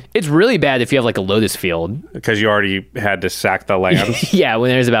a good point. It's really bad if you have like a Lotus Field. Because you already had to sack the lands. Yeah, when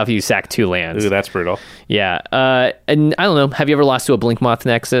there's about you sack 2 lands. Ooh, that's brutal. Yeah, and I don't know, have you ever lost to a Blinkmoth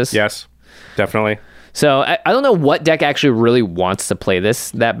Nexus? Yes, definitely. So I don't know what deck actually really wants to play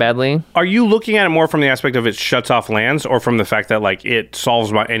this that badly. Are you looking at it more from the aspect of it shuts off lands, or from the fact that like it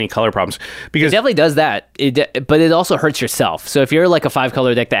solves any color problems? Because it definitely does that, but it also hurts yourself. So if you're like a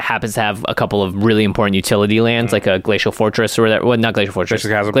 5-color deck that happens to have a couple of really important utility lands, like a Glacial Fortress or whatever, well, not Glacial Fortress,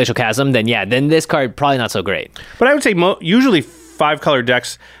 Glacial Chasm, then this card probably not so great. But I would say usually 5-color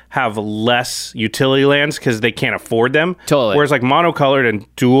decks have less utility lands because they can't afford them. Totally. Whereas like monocolored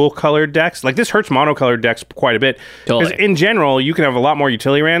and dual-colored decks, like this hurts monocolored decks quite a bit. Totally. Because in general, you can have a lot more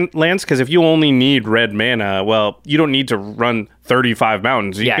utility lands because if you only need red mana, well, you don't need to run 35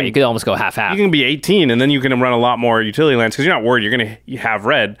 mountains. You could almost go half-half. You can be 18, and then you can run a lot more utility lands because you're not worried you're going to have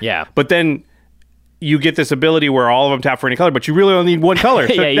red. Yeah. But then you get this ability where all of them tap for any color, but you really only need one color.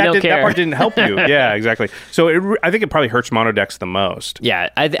 So that part didn't help you. Yeah, exactly. So I think it probably hurts mono decks the most. Yeah,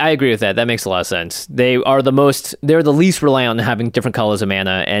 I agree with that. That makes a lot of sense. They're the least reliant on having different colors of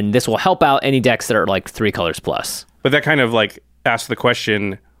mana, and this will help out any decks that are like 3 colors plus. But that kind of like asks the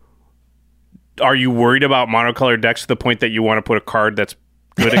question, are you worried about monocolored decks to the point that you want to put a card that's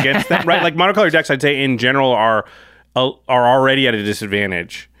good against them? Right? Like monocolored decks, I'd say in general are already at a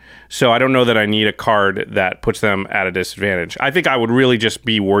disadvantage. So I don't know that I need a card that puts them at a disadvantage. I think I would really just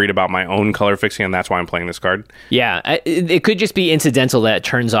be worried about my own color fixing, and that's why I'm playing this card. Yeah, it could just be incidental that it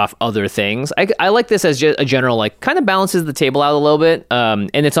turns off other things. I like this as just a general, like, kind of balances the table out a little bit. And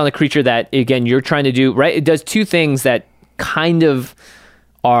it's on a creature that, again, you're trying to do, right? It does 2 things that kind of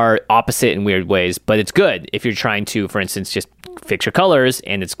are opposite in weird ways, but it's good if you're trying to, for instance, just fix your colors,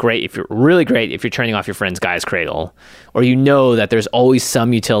 and it's great if you're turning off your friend's Guy's Cradle, or you know that there's always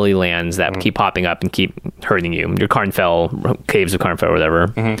some utility lands that keep popping up and keep hurting you. Your Karnfell, Caves of Karnfell, or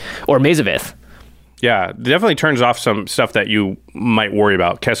whatever, or Maze of Ith. Yeah, it definitely turns off some stuff that you might worry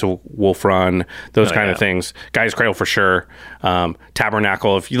about. Kessel Wolf Run, those kind of things. Guy's Cradle for sure.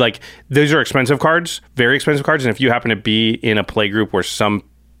 Tabernacle. If you like, those are expensive cards, very expensive cards, and if you happen to be in a play group where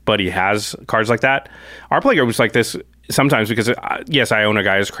somebody has cards like that, our play group is like this. Sometimes because, yes, I own a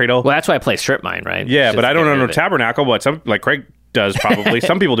Guy's Cradle. Well, that's why I play Strip Mine, right? Yeah, but I don't own a Tabernacle, but some, like Craig does probably.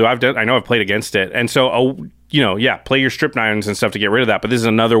 Some people do. I know I've played against it. And so, play your Strip Mines and stuff to get rid of that. But this is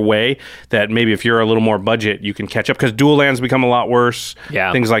another way that maybe if you're a little more budget, you can catch up because dual lands become a lot worse.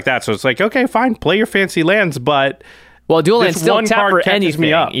 Yeah. Things like that. So it's like, okay, fine, play your fancy lands, but... Well, dual lands still tap for anything.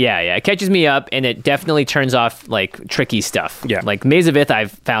 Me up. Yeah, it catches me up, and it definitely turns off like tricky stuff. Yeah, like Maze of Ith,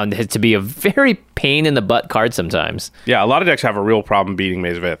 I've found it to be a very pain in the butt card sometimes. Yeah, a lot of decks have a real problem beating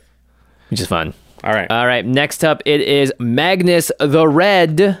Maze of Ith, which is fun. All right. Next up, it is Magnus the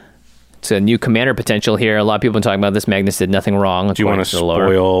Red. It's a new commander potential here. A lot of people have been talking about this. Magnus did nothing wrong. Do you want to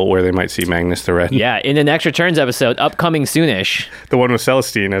spoil where they might see Magnus the Red? Yeah, in an Extra Turns episode, upcoming soonish. The one with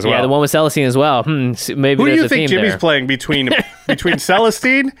Celestine as well. Yeah, the one with Celestine as well. Maybe who do you a think Jimmy's there. Playing between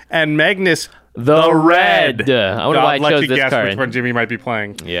Celestine and Magnus the Red? I wonder why I chose this guess card. Which one Jimmy might be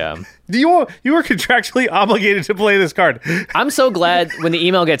playing. Yeah. You were contractually obligated to play this card. I'm so glad when the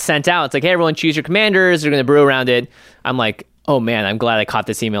email gets sent out. It's like, hey, everyone, choose your commanders. They're going to brew around it. I'm like, oh man, I'm glad I caught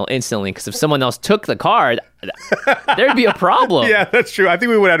this email instantly, because if someone else took the card, there'd be a problem. Yeah, that's true. I think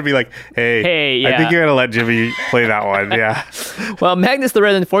we would have to be like, hey, yeah. I think you're going to let Jimmy play that one. Yeah. Well, Magnus the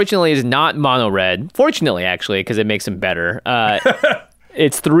Red, unfortunately, is not mono red. Fortunately, actually, because it makes him better.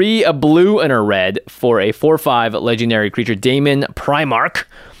 It's 3, a blue, and a red for a 4/5 legendary creature, Daemon Primarch.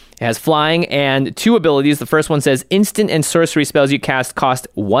 It has flying and 2 abilities. The first one says instant and sorcery spells you cast cost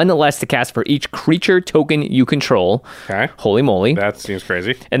 1 less to cast for each creature token you control. Okay. Holy moly. That seems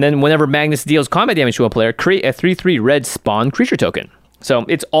crazy. And then whenever Magnus deals combat damage to a player, create a 3/3 red spawn creature token. So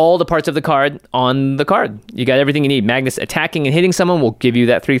it's all the parts of the card on the card. You got everything you need. Magnus attacking and hitting someone will give you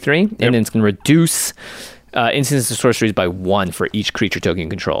that 3/3, and then it's going to reduce instants and sorceries by 1 for each creature token you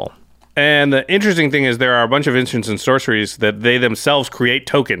control. And the interesting thing is there are a bunch of instants and sorceries that they themselves create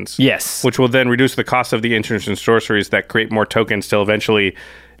tokens. Yes. Which will then reduce the cost of the instants and sorceries that create more tokens till eventually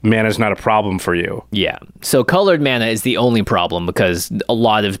mana's not a problem for you. Yeah. So colored mana is the only problem, because a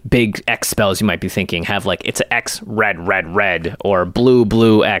lot of big X spells you might be thinking have like, it's a X red, red, red, or blue,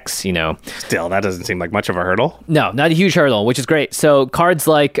 blue X, Still, that doesn't seem like much of a hurdle. No, not a huge hurdle, which is great. So cards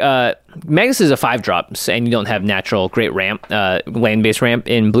like Magnus is a 5-drop, and you don't have natural great ramp, land-based ramp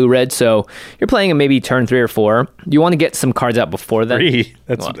in blue-red, so you're playing a maybe turn 3 or 4. You want to get some cards out before then. 3?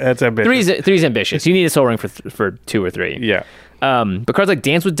 That's ambitious. 3's ambitious. You need a Soul Ring for 2 or 3. Yeah. But cards like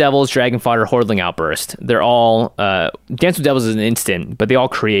Dance with Devils, Dragon Fodder, Hordling Outburst, they're all... Dance with Devils is an instant, but they all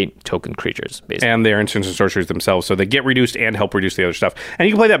create token creatures, basically. And they're instants and sorceries themselves, so they get reduced and help reduce the other stuff. And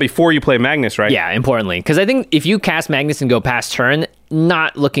you can play that before you play Magnus, right? Yeah, importantly. Because I think if you cast Magnus and go past turn,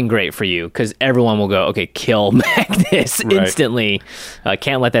 not looking great for you because everyone will go, okay, kill Magnus instantly.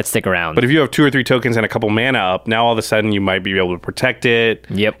 Can't let that stick around. But if you have 2 or 3 tokens and a couple mana up, now all of a sudden you might be able to protect it.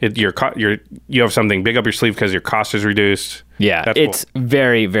 Yep. You have something big up your sleeve because your cost is reduced. Yeah, That's it's cool.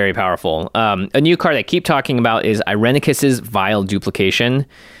 very, very powerful. A new card I keep talking about is Irenicus's Vile Duplication.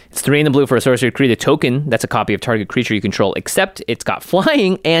 It's 3 in the blue for a sorcerer. Create a token that's a copy of target creature you control, except it's got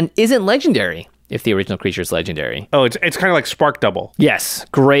flying and isn't legendary if the original creature is legendary. Oh, it's kind of like Spark Double. Yes,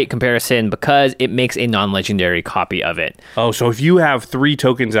 great comparison because it makes a non-legendary copy of it. Oh, so if you have 3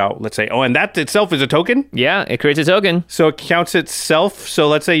 tokens out, let's say, and that itself is a token? Yeah, it creates a token. So it counts itself. So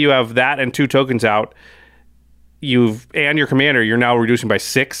let's say you have that and 2 tokens out. And your commander, you're now reducing by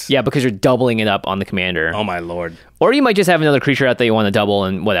 6. Yeah, because you're doubling it up on the commander. Oh my lord. Or you might just have another creature out that you want to double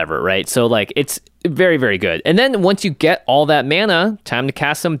and whatever, right? So like it's very, very good. And then once you get all that mana, time to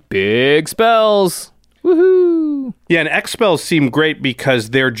cast some big spells. Woohoo! Yeah, and X spells seem great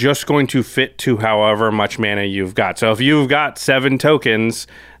because they're just going to fit to however much mana you've got. So if you've got 7 tokens,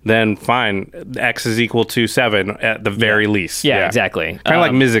 then fine. X is equal to 7 at the very least. Yeah, exactly. Kind of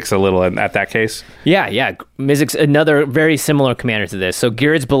like Mizzix a little at that case. Yeah. Mizzix, another very similar commander to this. So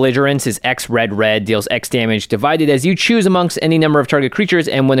Gyrod's Belligerence is X red, deals X damage, divided as you choose amongst any number of target creatures,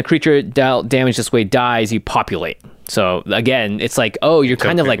 and when a creature dealt damage this way dies, you populate. So again, it's like, you're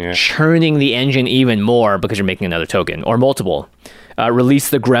kind of like churning the engine even more because you're making another token or multiple. Release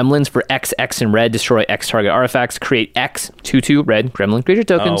the Gremlins for X and red, destroy X target artifacts, create X 2/2 red Gremlin creature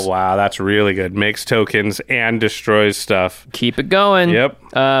tokens. Oh, wow, that's really good. Makes tokens and destroys stuff. Keep it going. Yep.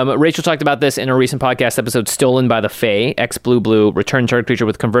 Rachel talked about this in a recent podcast episode, Stolen by the Fae. X blue, return target creature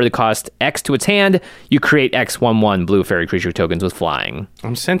with converted cost X to its hand. You create X 1/1 blue fairy creature tokens with flying.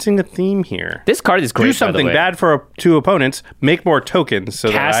 I'm sensing a theme here. This card is great. Do something bad for 2 opponents, make more tokens.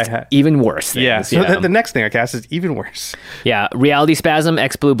 So cast that even worse things. Yeah, so the next thing I cast is even worse. Yeah, Reality Spasm,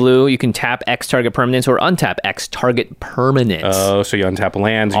 X blue. You can tap X target permanents or untap X target permanents. Oh, so you untap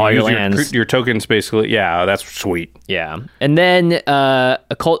lands. All you your use lands. Your tokens, basically. Yeah, that's sweet. Yeah. And then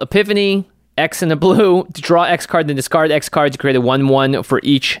Occult Epiphany, X and a blue. To draw X card, then discard X card to create a 1/1 for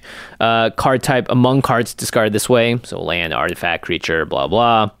each card type among cards discarded this way. So land, artifact, creature, blah,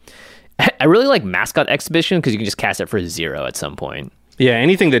 blah. I really like Mascot Exhibition because you can just cast it for 0 at some point. Yeah,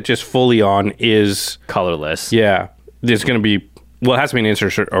 anything that just fully on is colorless. Yeah. There's going to be... Well, it has to be an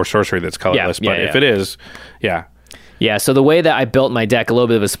instant or sorcery that's colorless, but if it is, yeah. Yeah, so the way that I built my deck, a little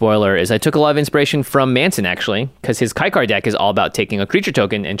bit of a spoiler, is I took a lot of inspiration from Manson, actually, because his Kaikar deck is all about taking a creature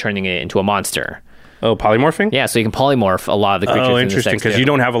token and turning it into a monster. Oh, polymorphing? Yeah, so you can polymorph a lot of the creatures in the deck. Oh, interesting, because you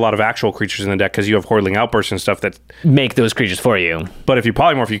don't have a lot of actual creatures in the deck because you have Hurling Outbursts and stuff that... make those creatures for you. But if you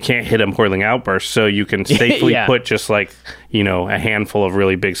polymorph, you can't hit them Hurling Outbursts, so you can safely put just like, a handful of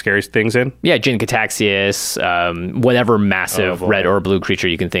really big, scary things in. Yeah, Jin Cataxius, whatever massive red or blue creature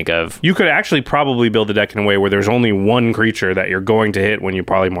you can think of. You could actually probably build a deck in a way where there's only one creature that you're going to hit when you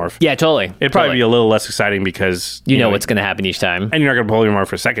polymorph. Yeah, totally. It'd probably be a little less exciting because... You know what's going to happen each time. And you're not going to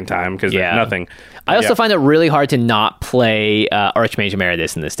polymorph a second time because there's nothing. I also find it really hard to not play Archmage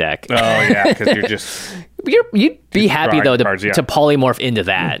Emeritus in this deck. Oh, yeah, because you're just... You'd be happy, though, to polymorph into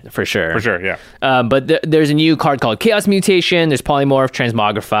that, for sure. For sure, yeah. But there's a new card called Chaos Mutation. There's Polymorph,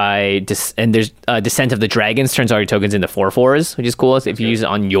 Transmogrify, and there's Descent of the Dragons. Turns all your tokens into 4/4s, which is cool if you use it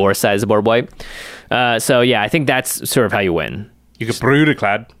on your side of the board wipe. So, yeah, I think that's sort of how you win. You could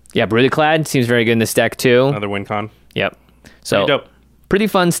Brutaclad. Yeah, Brutaclad seems very good in this deck, too. Another win con. Yep. So, pretty dope. Pretty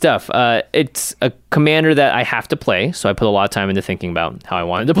fun stuff. It's a commander that I have to play, so I put a lot of time into thinking about how I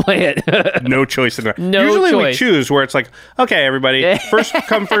wanted to play it. No choice in there. No Usually choice. we choose where it's like, okay, everybody, first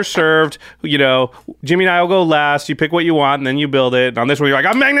come, first served. Jimmy and I will go last. You pick what you want, and then you build it. On this one, you're like,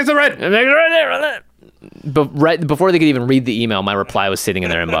 I'm Magnus the Red. But right before they could even read the email, my reply was sitting in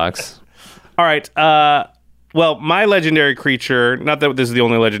their inbox. All right. Well, my legendary creature, not that this is the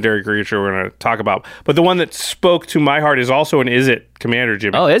only legendary creature we're going to talk about, but the one that spoke to my heart is also an Izzet commander,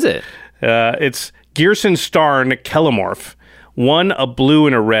 Jimmy. Oh, is it? It's Gearson Starn Kellamorph. 1, a blue,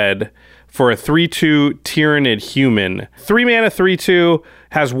 and a red for a 3/2 Tyrannid human. 3 mana, 3/2,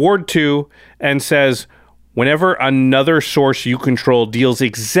 has Ward 2, and says, whenever another source you control deals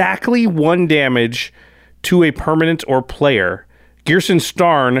exactly 1 damage to a permanent or player, Gearson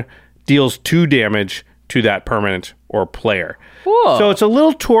Starn deals 2 damage to that permanent or player. Whoa. So it's a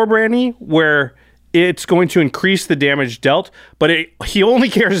little Torbranny where it's going to increase the damage dealt, but he only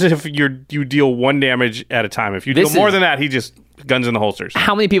cares if you deal 1 damage at a time. If you deal more than that, he just guns in the holsters.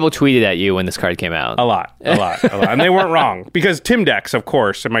 How many people tweeted at you when this card came out? A lot. And they weren't wrong. Because Tim decks, of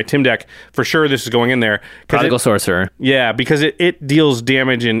course, and my Tim deck, for sure this is going in there. Prodigal Sorcerer. Yeah, because it deals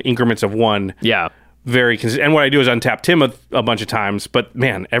damage in increments of 1. Yeah. very consistent. And what I do is untap Tim a bunch of times, but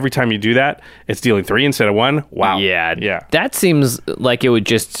man, every time you do that, it's dealing 3 instead of 1. Wow. Yeah. That seems like it would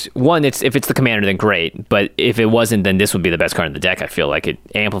just, one, if it's the commander, then great. But if it wasn't, then this would be the best card in the deck. I feel like it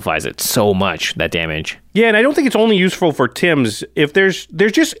amplifies it so much, that damage. Yeah, and I don't think it's only useful for Tim's. If there's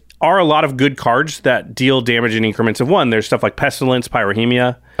just are a lot of good cards that deal damage in increments of 1. There's stuff like Pestilence,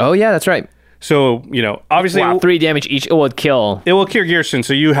 Pyrohemia. Oh, yeah, that's right. So, obviously... Wow, 3 damage each. It would kill. It will kill Gearson,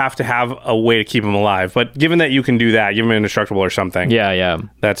 so you have to have a way to keep him alive. But given that you can do that, give him indestructible or something. Yeah.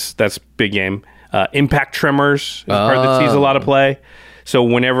 That's big game. Impact Tremors is a card that sees a lot of play. So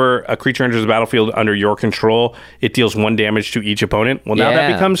whenever a creature enters the battlefield under your control, it deals 1 damage to each opponent. Well, now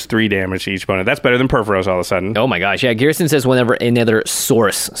that becomes 3 damage to each opponent. That's better than Perforos all of a sudden. Oh my gosh. Yeah, Gearson says whenever any other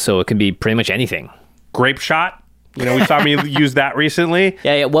source, so it can be pretty much anything. Grape Shot. We saw me use that recently.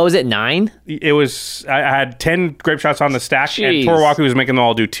 Yeah. What was it, 9? It was, I had 10 Grape Shots on the stack, Jeez. and Torwaku was making them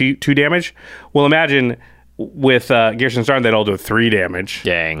all do 2 damage. Well, imagine with Gearson Starn, they'd all do 3 damage.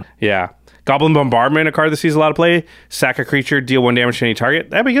 Dang. Yeah. Goblin Bombardment, a card that sees a lot of play. Sack a creature, deal 1 damage to any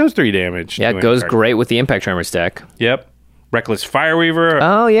target. That becomes 3 damage. Yeah, it goes great with the Impact Tremors deck. Yep. Reckless Fireweaver.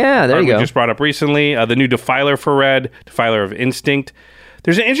 Oh, yeah, there you go. We just brought up recently. The new Defiler for red, Defiler of Instinct.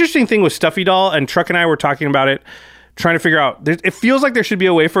 There's an interesting thing with Stuffy Doll, and Truck and I were talking about it, trying to figure out, it feels like there should be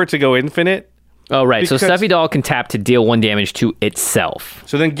a way for it to go infinite. Oh, right. So Stuffy Doll can tap to deal 1 damage to itself.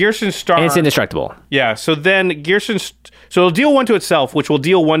 So then Gearson Star... And it's indestructible. Yeah, so then So it'll deal 1 to itself, which will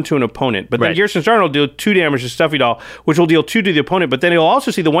deal 1 to an opponent. But then Gearson Star will deal 2 damage to Stuffy Doll, which will deal 2 to the opponent. But then it'll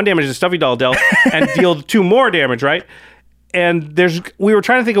also see the 1 damage to Stuffy Doll dealt and deal 2 more damage, right? And we were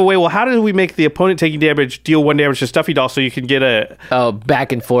trying to think of a way, well, how do we make the opponent taking damage deal 1 damage to Stuffy Doll so you can get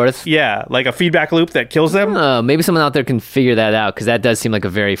back and forth? Yeah, like a feedback loop that kills them? Maybe someone out there can figure that out, because that does seem like a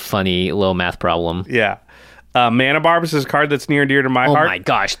very funny little math problem. Yeah. Mana Barbs is a card that's near and dear to my heart. Oh my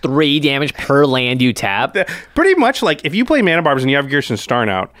gosh, 3 damage per land you tap? Pretty much, like, if you play Mana Barbs and you have Gearson Starn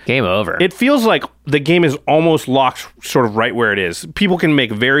out... Game over. It feels like the game is almost locked sort of right where it is. People can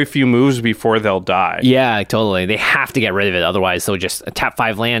make very few moves before they'll die. Yeah, totally. They have to get rid of it, otherwise they'll just tap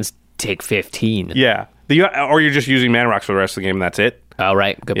 5 lands, take 15. Yeah. Or you're just using Mana Rocks for the rest of the game, that's it. Oh,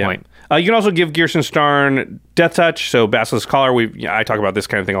 right. Good point. You can also give Gearson Starn Death Touch, so Basilisk Collar. I talk about this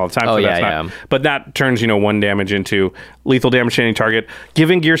kind of thing all the time. Oh, so yeah, that's not, but that turns 1 damage into lethal damage to any target.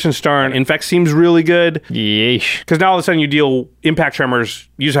 Giving Gearson Starn Infect seems really good. Yeesh. Because now all of a sudden you deal Impact Tremors.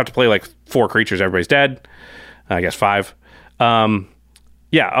 You just have to play like 4 creatures. Everybody's dead. I guess 5. A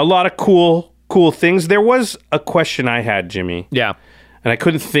lot of cool things. There was a question I had, Jimmy. Yeah. And I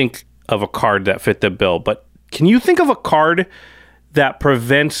couldn't think of a card that fit the bill. But can you think of a card that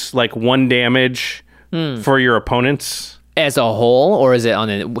prevents like 1 damage for your opponents as a whole, or is it on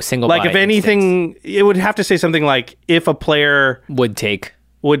a single? Like, if anything, it would have to say something like if a player would take,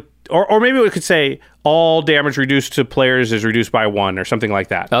 or maybe it could say all damage reduced to players is reduced by 1 or something like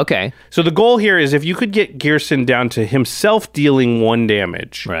that. Okay. So the goal here is if you could get Gearson down to himself dealing 1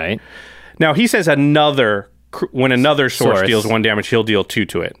 damage. Right. Now he says when another source deals 1 damage, he'll deal 2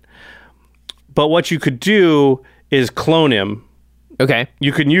 to it. But what you could do is clone him. Okay.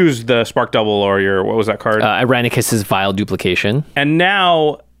 You can use the Spark Double or what was that card? Irenicus's Vile Duplication. And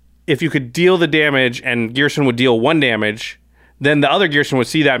now, if you could deal the damage and Gearson would deal 1 damage, then the other Gearson would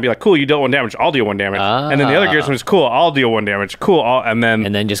see that and be like, cool, you dealt 1 damage, I'll deal 1 damage. And then the other Gearson was, cool, I'll deal 1 damage, cool, and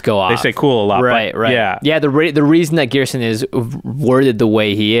then just go off. They say cool a lot. Right. Yeah, the reason that Gearson is worded the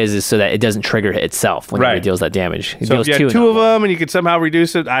way he is so that it doesn't trigger itself when he deals that damage. He so deals if you had 2 of them and you could somehow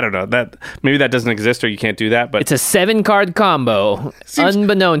reduce it, I don't know. Maybe that doesn't exist or you can't do that. But it's a 7-card combo,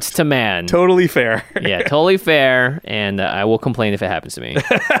 unbeknownst to man. Totally fair. Yeah, totally fair, and I will complain if it happens to me.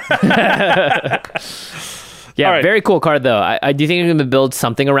 Yeah, very cool card though. I do think you're going to build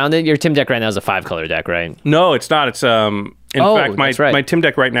something around it. Your Tim deck right now is a 5-color deck, right? No, it's not. It's in fact my Tim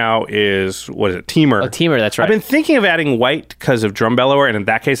deck right now is Teamer. Oh, Teamer, that's right. I've been thinking of adding white because of Drum Bellower, and in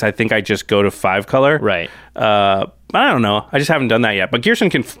that case, I think I just go to 5-color. Right. I don't know. I just haven't done that yet. But Gearson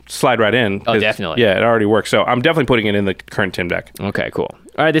can slide right in. Oh, definitely. Yeah, it already works. So I'm definitely putting it in the current Tim deck. Okay, cool.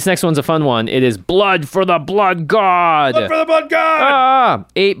 All right, this next one's a fun one. It is Blood for the Blood God. Blood for the Blood God!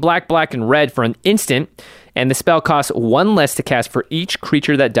 8 black, and red for an instant. And the spell costs 1 less to cast for each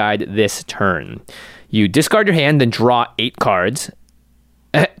creature that died this turn. You discard your hand, then draw 8 cards.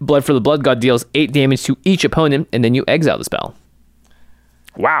 Blood for the Blood God deals 8 damage to each opponent, and then you exile the spell.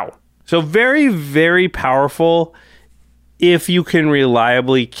 Wow. So very, very powerful if you can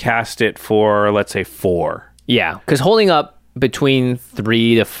reliably cast it for, let's say, 4. Yeah, because holding up between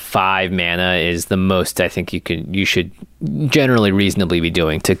 3 to 5 mana is the most I think you should generally reasonably be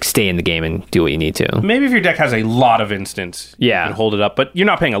doing to stay in the game and do what you need to. Maybe if your deck has a lot of instants, you can hold it up, but you're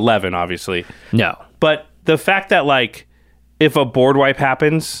not paying 11, obviously. No. But the fact that, like, if a board wipe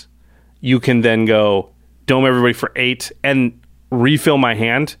happens, you can then go dome everybody for 8 and refill my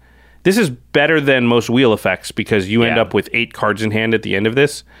hand. This is better than most wheel effects because you end up with 8 cards in hand at the end of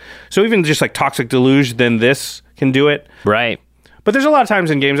this. So even just like Toxic Deluge, then this can do it. Right. But there's a lot of times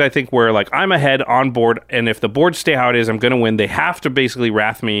in games, I think, where like I'm ahead on board, and if the boards stay how it is, I'm going to win. They have to basically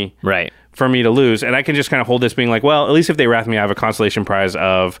wrath me for me to lose. And I can just kind of hold this being like, well, at least if they wrath me, I have a consolation prize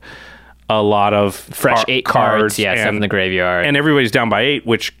of a lot of fresh 8 cards, stuff in the graveyard. And everybody's down by 8,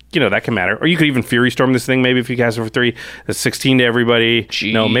 which, that can matter. Or you could even Fury Storm this thing, maybe if you cast it for 3. That's 16 to everybody.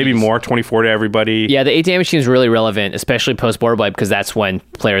 Jeez. No, maybe more, 24 to everybody. Yeah, the 8 damage seems really relevant, especially post-board wipe, because that's when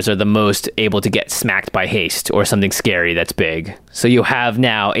players are the most able to get smacked by haste or something scary that's big. So you have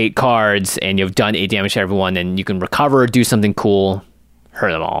now 8 cards, and you've done 8 damage to everyone, and you can recover, do something cool,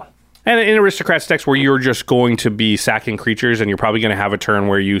 hurt them all. And in Aristocrats decks where you're just going to be sacking creatures, and you're probably going to have a turn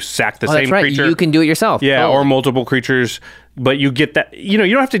where you sack the same creature. You can do it yourself. Yeah, or multiple creatures. But you get that, you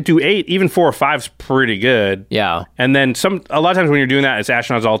don't have to do 8. Even 4 or 5's pretty good. Yeah. And then a lot of times when you're doing that, it's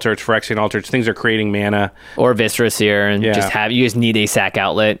Ashnod's Altar, it's Phyrexian Altar, it's things are creating mana. Or Viscera Seer, and you just need a sack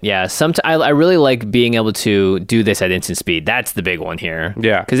outlet. Yeah. I really like being able to do this at instant speed. That's the big one here.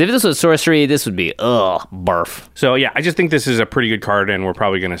 Yeah. Because if this was sorcery, this would be, barf. So yeah, I just think this is a pretty good card, and we're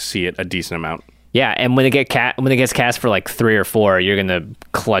probably going to see it a decent amount. Yeah, and when it gets cast for like 3 or 4, you're gonna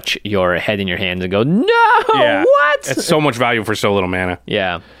clutch your head in your hands and go, "No, what?" It's so much value for so little mana.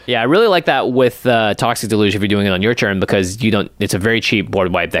 Yeah, I really like that with Toxic Deluge if you're doing it on your turn because it's a very cheap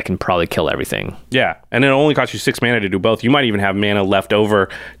board wipe that can probably kill everything. Yeah, and it only costs you 6 mana to do both. You might even have mana left over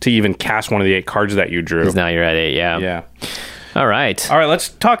to even cast one of the 8 cards that you drew. Because now you're at 8. Yeah. Yeah. All right. Let's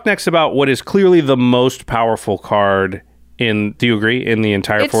talk next about what is clearly the most powerful card. Do you agree, in the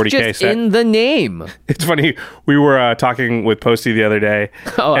entire 40K set? It's just in the name. It's funny. We were talking with Posty the other day.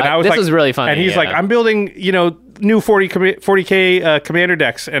 And I was this was really funny. And he's like, I'm building, new 40K commander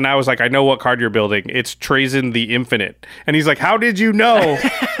decks. And I was like, I know what card you're building. It's Trazyn the Infinite. And he's like, how did you know?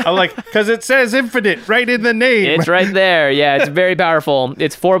 I'm like, because it says Infinite right in the name. It's right there. Yeah, it's very powerful.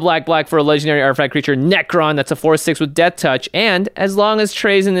 It's 4 black for a legendary artifact creature, Necron. That's a 4/6 with Death Touch. And as long as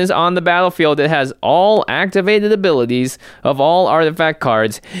Trazyn is on the battlefield, it has all activated abilities of all artifact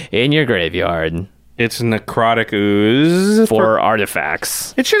cards in your graveyard. It's Necrotic Ooze. For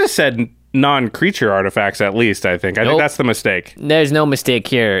artifacts. It should have said non-creature artifacts at least, I think. I think that's the mistake. There's no mistake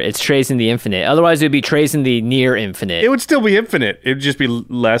here. It's Trazyn the Infinite. Otherwise, it would be Trazyn the Near Infinite. It would still be infinite. It would just be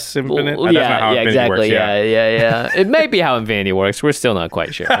less infinite. That's not how Infinity works. Yeah. It may be how Infinity works. We're still not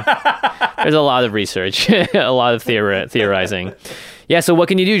quite sure. There's a lot of research, a lot of theorizing. Yeah, so what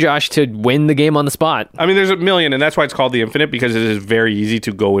can you do, Josh, to win the game on the spot? I mean, there's a million, and that's why it's called the Infinite, because it is very easy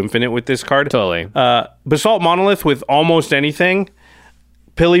to go infinite with this card. Totally. Basalt Monolith with almost anything.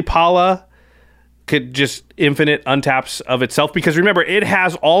 Pilipala could just infinite untaps of itself, because remember, it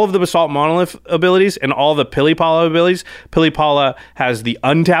has all of the Basalt Monolith abilities and all the Pilipala abilities. Pilipala has the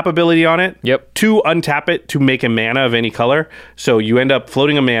untap ability on it. Yep. To untap it to make a mana of any color. So you end up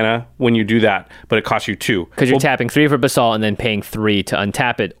floating a mana when you do that, but it costs you 2. Because you're tapping 3 for Basalt and then paying 3 to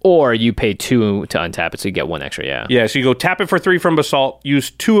untap it, or you pay 2 to untap it, so you get 1 extra, Yeah, so you go tap it for 3 from Basalt, use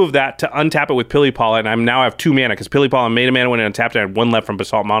 2 of that to untap it with Pilipala, and I now have 2 mana, because Pilipala made a mana when it untapped, and I had 1 left from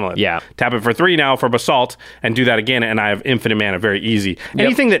Basalt Monolith. Yeah. Tap it for 3 now for Basalt, and do that again, and I have infinite mana, very easy. Yep.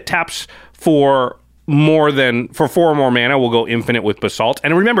 Anything that taps for 4 or more mana will go infinite with Basalt.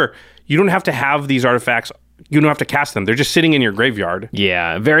 And remember, you don't have to have these artifacts. You don't have to cast them. They're just sitting in your graveyard.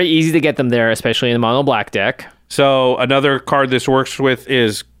 Yeah, very easy to get them there, especially in the mono black deck. So another card this works with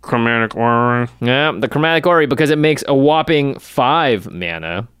is Chromatic Orrery. Yeah, the Chromatic Orrery, because it makes a whopping 5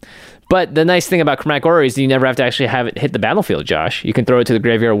 mana. But the nice thing about Chromatic Orrery is you never have to actually have it hit the battlefield, Josh. You can throw it to the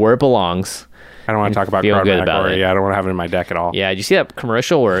graveyard where it belongs. I don't want to talk about Chromatic Orrery. Yeah, I don't want to have it in my deck at all. Yeah, did you see that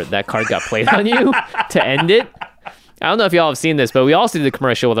commercial where that card got played on you to end it? I don't know if y'all have seen this, but we also did the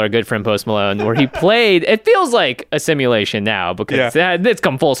commercial with our good friend Post Malone where he played. It feels like a simulation now because it's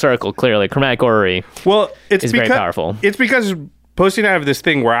come full circle, clearly. Chromatic Orrery is very powerful. It's because Posty and I have this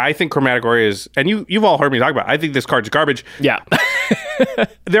thing where I think Chromatic Orrery is, and you've all heard me talk about it, I think this card's garbage. Yeah.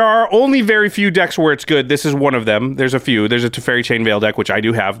 There are only very few decks where it's good. This is one of them. There's a few. There's a Teferi Chainveil deck, which I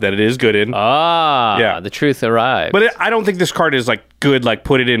do have, that it is good in. The truth arrived. But I don't think this card is like good, like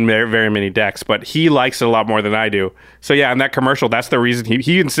put it in very many decks, but he likes it a lot more than I do. So yeah, in that commercial, that's the reason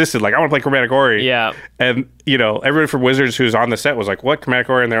he insisted, like, I want to play Chromatic Orrery. Yeah. And, everyone from Wizards who's on the set was like, what, Chromatic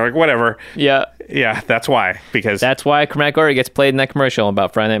Orrery? And they're like, whatever. Yeah. Yeah, that's why. That's why Chromatic Orrery gets played in that commercial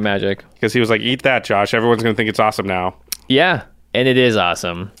about Friday Night Magic. Because he was like, eat that, Josh. Everyone's going to think it's awesome now. Yeah. And it is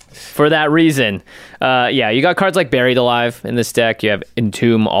awesome. For that reason, you got cards like Buried Alive in this deck. You have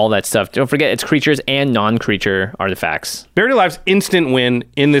Entomb, all that stuff. Don't forget, it's creatures and non-creature artifacts. Buried Alive's instant win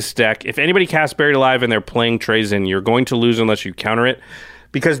in this deck. If anybody casts Buried Alive and they're playing Trazyn, you're going to lose unless you counter it.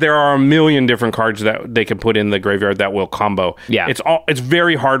 Because there are a million different cards that they can put in the graveyard that will combo. Yeah. It's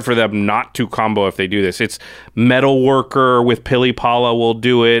very hard for them not to combo if they do this. It's Metal Worker with Pilipala will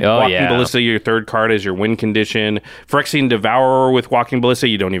do it. Walking Ballista, your third card is your win condition. Phyrexian Devourer with Walking Ballista,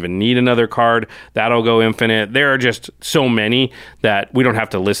 you don't even need another card. That'll go infinite. There are just so many that we don't have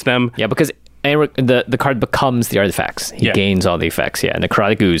to list them. Yeah, because the card becomes the artifacts. He gains all the effects. Yeah,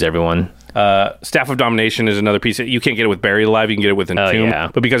 Necrotic Ooze, everyone. Staff of Domination is another piece. You can't get it with Buried Alive. You can get it with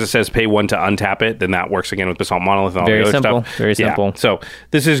Entomb. But because it says pay 1 to untap it, then that works again with Basalt Monolith and all the other stuff. Very simple. So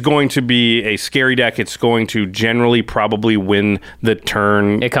this is going to be a scary deck. It's going to generally probably win the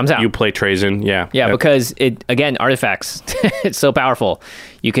turn it comes out. You play Trazyn. Yeah, because artifacts. It's so powerful.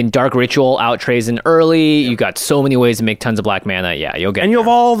 You can Dark Ritual out Trazyn early. You got so many ways to make tons of black mana. Yeah, you'll get. And you have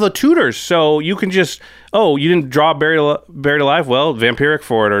all the tutors, so you can just. Oh, you didn't draw Buried Alive? Well, Vampiric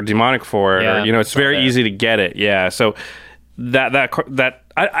for it or Demonic for it. Yeah, or, it's very easy to get it. Yeah, so that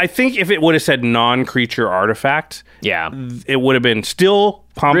I think if it would have said non-creature artifact, it would have been still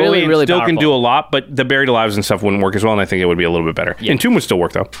combo really, really still powerful. Can do a lot, but the Buried Alives and stuff wouldn't work as well, and I think it would be a little bit better. Yep. Entomb would still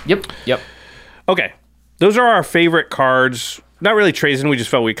work, though. Yep. Okay, those are our favorite cards. Not really Trazyn, we just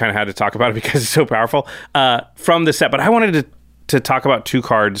felt we kind of had to talk about it because it's so powerful from the set, but I wanted to talk about 2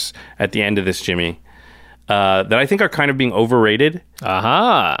 cards at the end of this, Jimmy. That I think are kind of being overrated.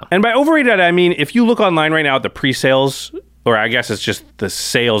 And by overrated, I mean, if you look online right now at the pre-sales, or I guess it's just the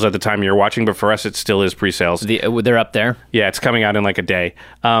sales at the time you're watching, but for us, it still is pre-sales. They're up there. Yeah, it's coming out in like a day.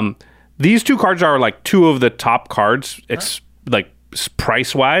 These 2 cards are like 2 of the top cards, like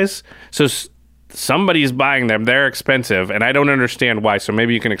price-wise. So somebody's buying them. They're expensive, and I don't understand why, so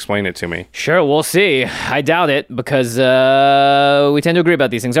maybe you can explain it to me. Sure, we'll see. I doubt it, because we tend to agree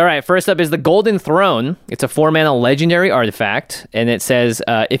about these things. All right, first up is the Golden Throne. It's a 4-mana legendary artifact, and it says,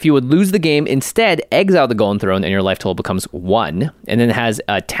 if you would lose the game, instead exile the Golden Throne, and your life total becomes 1. And then it has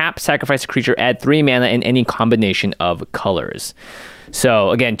tap, sacrifice a creature, add 3 mana in any combination of colors. So,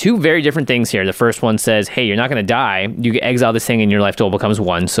 again, 2 very different things here. The first one says, hey, you're not going to die. You can exile this thing and your life total becomes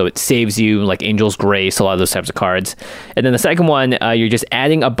 1, so it saves you, like Angel's Grace, a lot of those types of cards. And then the second one, you're just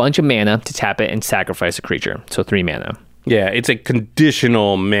adding a bunch of mana to tap it and sacrifice a creature, so 3 mana. Yeah, it's a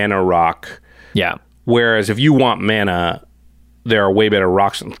conditional mana rock. Yeah. Whereas if you want mana, there are way better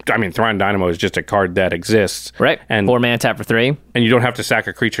rocks. I mean, Thrawn Dynamo is just a card that exists. Right. And 4 mana tap for 3. And you don't have to sack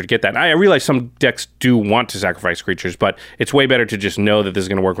a creature to get that. I realize some decks do want to sacrifice creatures, but it's way better to just know that this is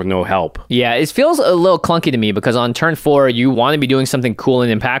going to work with no help. Yeah, it feels a little clunky to me because on turn 4, you want to be doing something cool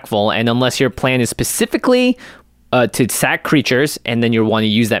and impactful, and unless your plan is specifically to sack creatures, and then you want to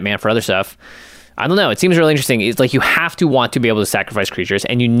use that mana for other stuff, I don't know. It seems really interesting. It's like you have to want to be able to sacrifice creatures,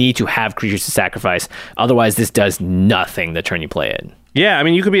 and you need to have creatures to sacrifice. Otherwise, this does nothing the turn you play it. Yeah, I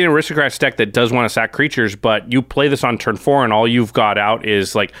mean, you could be an Aristocrats deck that does want to sack creatures, but you play this on turn 4, and all you've got out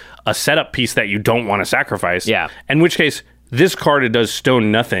is like a setup piece that you don't want to sacrifice. Yeah. In which case, this card, it does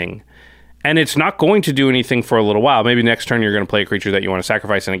stone nothing. And it's not going to do anything for a little while. Maybe next turn you're going to play a creature that you want to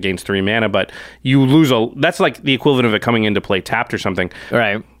sacrifice and it gains 3 mana, but you lose that's like the equivalent of it coming into play tapped or something.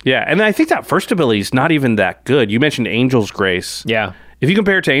 Right. Yeah, and I think that first ability is not even that good. You mentioned Angel's Grace. Yeah. If you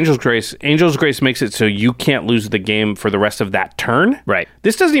compare it to Angel's Grace makes it so you can't lose the game for the rest of that turn. Right.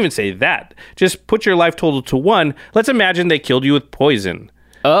 This doesn't even say that. Just put your life total to 1. Let's imagine they killed you with poison.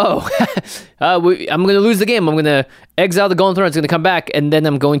 Oh, I'm going to lose the game. I'm going to exile the Golden Throne. It's going to come back, and then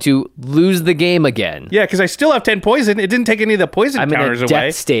I'm going to lose the game again. Yeah, because I still have 10 poison. It didn't take any of the poison counters in a death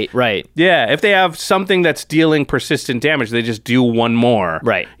away. State, right. Yeah, if they have something that's dealing persistent damage, they just do 1 more.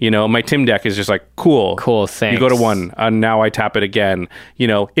 Right. You know, my Tim deck is just like, cool. Cool, thanks. You go to 1, and now I tap it again. You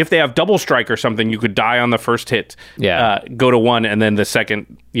know, if they have double strike or something, you could die on the first hit. Yeah. Go to 1, and then the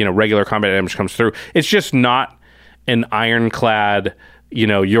second, regular combat damage comes through. It's just not an ironclad...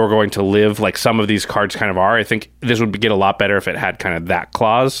 you're going to live like some of these cards kind of are. I think this would get a lot better if it had kind of that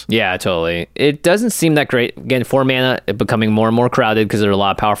clause. Yeah, totally. It doesn't seem that great. Again, 4 mana, becoming more and more crowded because there are a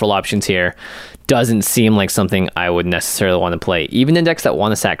lot of powerful options here. Doesn't seem like something I would necessarily want to play, even in decks that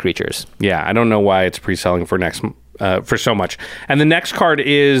want to sack creatures. Yeah, I don't know why it's pre-selling for for so much. And the next card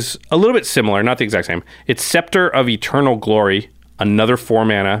is a little bit similar, not the exact same. It's Scepter of Eternal Glory, another 4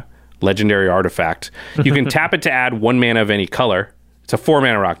 mana legendary artifact. You can tap it to add 1 mana of any color. It's a 4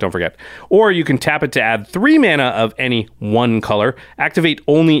 mana rock, don't forget. Or you can tap it to add 3 mana of any 1 color. Activate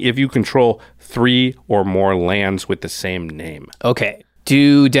only if you control 3 or more lands with the same name. Okay.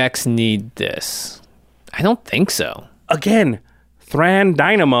 Do decks need this? I don't think so. Again, Thran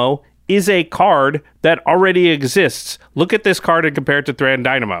Dynamo is a card that already exists. Look at this card and compare it to Thran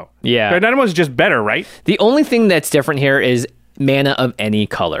Dynamo. Yeah. Thran Dynamo is just better, right? The only thing that's different here is mana of any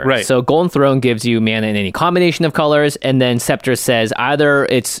color. Right. So Golden Throne gives you mana in any combination of colors, and then Scepter says either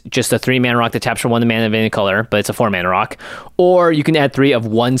it's just a 3-mana rock that taps for 1 mana of any color, but it's a 4-mana rock, or you can add 3 of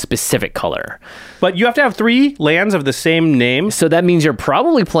one specific color. But you have to have 3 lands of the same name. So that means you're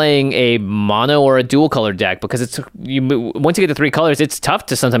probably playing a mono or a dual color deck, because once you get to 3 colors, it's tough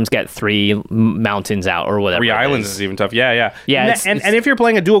to sometimes get 3 mountains out or whatever. 3 islands is even tough. Yeah. Yeah. And if you're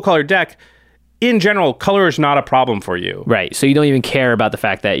playing a dual color deck, in general, color is not a problem for you. Right. So you don't even care about the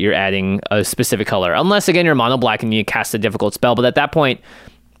fact that you're adding a specific color. Unless, again, you're mono black and you cast a difficult spell. But at that point,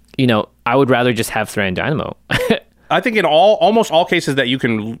 I would rather just have Thran Dynamo. I think in almost all cases that you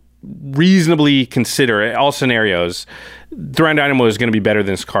can reasonably consider, all scenarios, Thran Dynamo is going to be better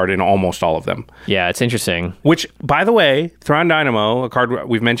than this card in almost all of them. Yeah, it's interesting. Which, by the way, Thran Dynamo, a card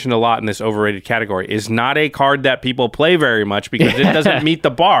we've mentioned a lot in this overrated category, is not a card that people play very much because it doesn't meet the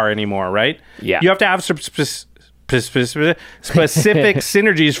bar anymore, right? Yeah. You have to have some specific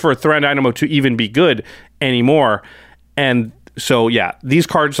synergies for Thran Dynamo to even be good anymore. And so, yeah, these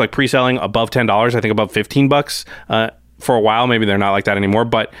cards, like pre-selling above $10, I think above $15 for a while. Maybe they're not like that anymore,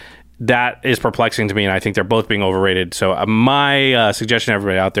 but that is perplexing to me, and I think they're both being overrated. So my suggestion to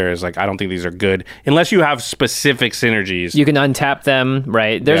everybody out there is, like, I don't think these are good unless you have specific synergies. You can untap them,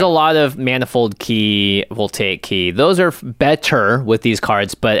 right? There's a lot of Manifold Key, Voltaic Key. Those are better with these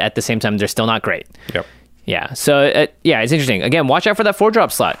cards, but at the same time, they're still not great. Yep. Yeah. So, it's interesting. Again, watch out for that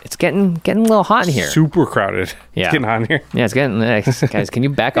 4-drop slot. It's getting a little hot in here. Super crowded. Yeah. It's getting hot in here. Yeah, it's getting... guys, can you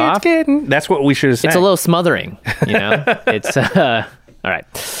back off? That's what we should have said. It's a little smothering, It's... all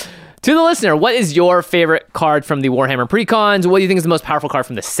right. To the listener, what is your favorite card from the Warhammer Precons? What do you think is the most powerful card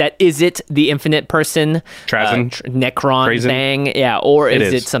from the set? Is it the Infinite Person? Trazen? Necron Trazen? thing? Yeah, or It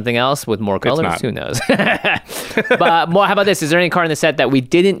is is. it something else with more colors? not. Who knows? But more, how about this? Is there any card in the set that we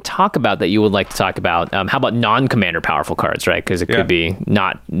didn't talk about that you would like to talk about? How about non-commander powerful cards, right? Because it could be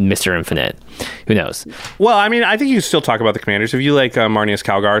not Mr. Infinite. Who knows? Well, I mean, I think you can still talk about the commanders. If you like Marnius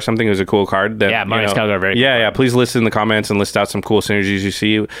Calgar or something, who's a cool card. That, Marnius Calgar, very cool. Yeah, please list in the comments and list out some cool synergies you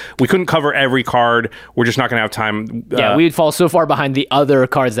see. We couldn't cover every card. We're just not going to have time. We would fall so far behind the other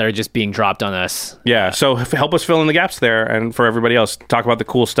cards that are just being dropped on us. Yeah, so help us fill in the gaps there, and for everybody else, talk about the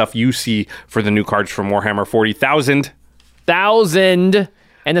cool stuff you see for the new cards from Warhammer 40,000.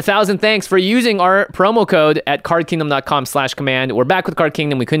 And 1,000 thanks for using our promo code at cardkingdom.com/command. We're back with Card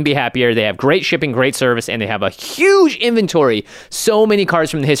Kingdom. We couldn't be happier. They have great shipping, great service, and they have a huge inventory. So many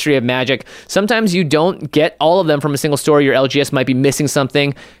cards from the history of Magic. Sometimes you don't get all of them from a single store. Your LGS might be missing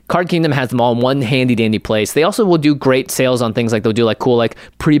something. Card Kingdom has them all in one handy dandy place. They also will do great sales on things like they'll do like cool like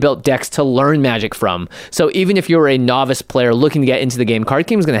pre-built decks to learn Magic from. So even if you're a novice player looking to get into the game, Card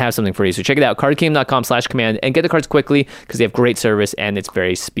Kingdom is going to have something for you. So check it out, cardkingdom.com/command, and get the cards quickly because they have great service and it's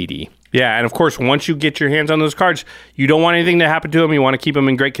very speedy. Yeah, and of course, once you get your hands on those cards, you don't want anything to happen to them. You want to keep them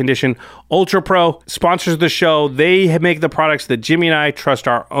in great condition. Ultra Pro sponsors the show. They make the products that Jimmy and I trust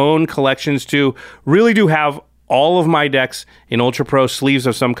our own collections to. Really do have all of my decks in Ultra Pro sleeves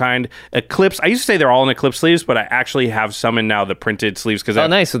of some kind. Eclipse, I used to say they're all in Eclipse sleeves, but I actually have some in now the printed sleeves because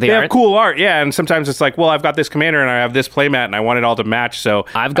nice. So they have cool art. Yeah, and sometimes it's like, well, I've got this commander and I have this playmat and I want it all to match. So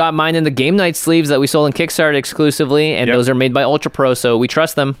I've got mine in the Game Night sleeves that we sold in Kickstarter exclusively, and those are made by Ultra Pro, so we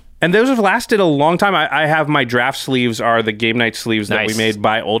trust them. And those have lasted a long time. I have my draft sleeves are the Game Night sleeves that we made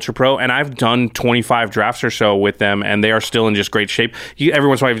by Ultra Pro, and I've done 25 drafts or so with them, and they are still in just great shape. Every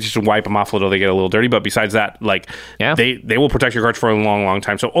once in a while, you just wipe them off a little, they get a little dirty, but besides that, they will protect your cards for a long, long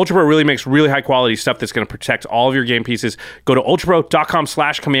time. So Ultra Pro really makes really high quality stuff that's going to protect all of your game pieces. Go to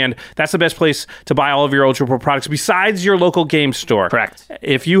ultrapro.com/command. That's the best place to buy all of your Ultra Pro products besides your local game store. Correct.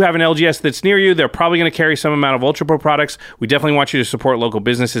 If you have an LGS that's near you, they're probably going to carry some amount of Ultra Pro products. We definitely want you to support local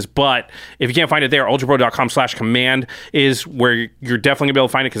businesses. But if you can't find it there, ultrapro.com/command is where you're definitely going to be able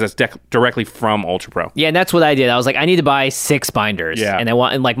to find it because that's directly from Ultra Pro. Yeah, and that's what I did. I was like, I need to buy 6 binders. Yeah. And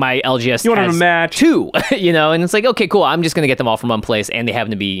like my LGS you want them to match 2, and it's like, okay, cool. I'm just going to get them all from one place, and they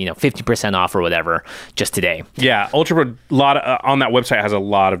happen to be, 50% off or whatever just today. Yeah, Ultra Pro on that website has a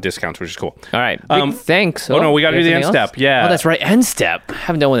lot of discounts, which is cool. All right. Big thanks. Oh, no, we got to do the end step. Yeah. Oh, that's right. End step.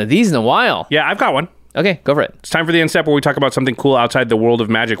 Haven't done one of these in a while. Yeah, I've got one. Okay, go for it. It's time for the end step where we talk about something cool outside the world of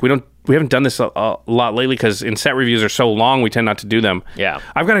Magic. We haven't done this a lot lately because in set reviews are so long, we tend not to do them. Yeah.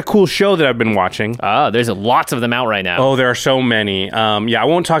 I've got a cool show that I've been watching. There's lots of them out right now. Oh, there are so many. I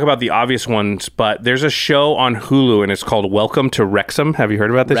won't talk about the obvious ones, but there's a show on Hulu and it's called Welcome to Wrexham. Have you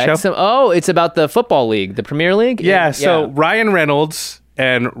heard about this show? Oh, it's about the football league, the Premier League? Yeah, so Ryan Reynolds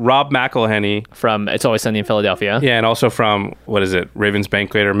and Rob McElhenney from It's Always Sunny in Philadelphia. Yeah, and also from, what is it, Raven's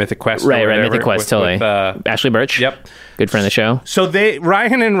Banquet or Mythic Quest? Right, Mythic Quest, totally. With, Ashley Birch. Yep. Good friend of the show. So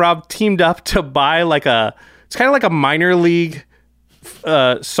Ryan and Rob teamed up to buy it's kind of like a minor league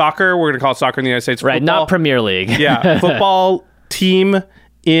soccer. We're going to call it soccer in the United States. Right, football. Not Premier League. Yeah, football team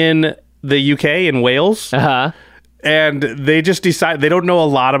in the UK, in Wales. Uh-huh. And they just decide, they don't know a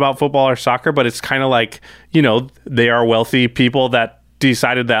lot about football or soccer, but it's kind of like, they are wealthy people that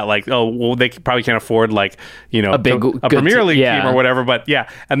decided that they probably can't afford a Premier League team or whatever, but yeah,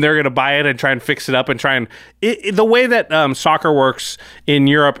 and they're going to buy it and try and fix it up and try and the way that soccer works in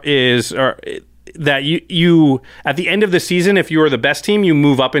Europe is that you at the end of the season, if you are the best team, you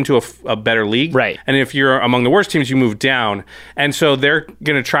move up into a better league, right? And if you're among the worst teams, you move down. And so they're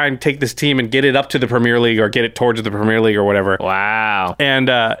going to try and take this team and get it up to the Premier League or get it towards the Premier League or whatever. Wow! And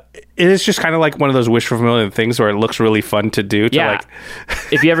it is just kind of like one of those wish fulfillment things where it looks really fun to do.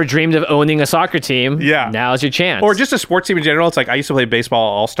 If you ever dreamed of owning a soccer team, now's your chance. Or just a sports team in general. It's like I used to play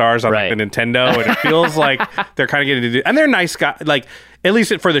baseball all-stars on the Nintendo, and it feels like they're kind of getting to do. And they're nice guys. At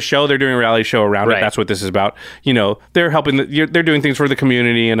least for the show, they're doing a reality show around it. That's what this is about. They're helping. They're doing things for the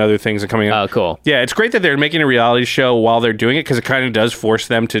community and other things that coming up. Oh, cool. Yeah, it's great that they're making a reality show while they're doing it because it kind of does force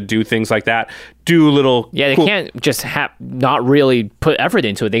them to do things like that. Do little. Yeah, they can't just not really put effort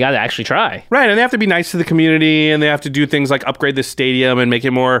into it. They got to actually try. Right, and they have to be nice to the community, and they have to do things like upgrade the stadium and make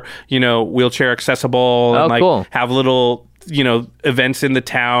it more, wheelchair accessible. Oh, and cool. Have little, events in the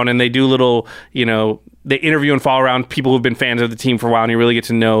town, and they do little, they interview and follow around people who've been fans of the team for a while, and you really get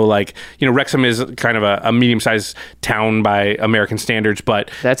to know, Wrexham is kind of a medium-sized town by American standards,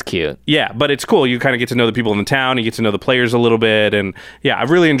 but... That's cute. Yeah, but it's cool. You kind of get to know the people in the town, you get to know the players a little bit, and yeah, I've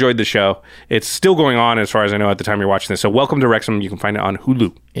really enjoyed the show. It's still going on as far as I know at the time you're watching this, so welcome to Wrexham. You can find it on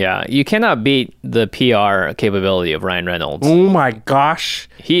Hulu. Yeah, you cannot beat the PR capability of Ryan Reynolds. Oh my gosh.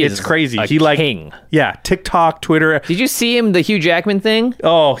 It's crazy. A king. Yeah, TikTok, Twitter. Did you see him, the Hugh Jackman thing?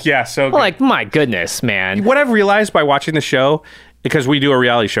 Oh, yeah, so good. My goodness, man. What I've realized by watching the show, because we do a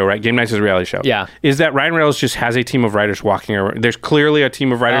reality show, right? Game Nights is a reality show. Yeah. Is that Ryan Reynolds just has a team of writers walking around. There's clearly a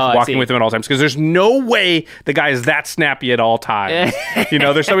team of writers walking with him at all times, because there's no way the guy is that snappy at all times.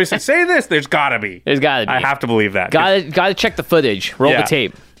 There's somebody said, say this. There's gotta be. There's gotta be. I have to believe that. Gotta check the footage. Roll the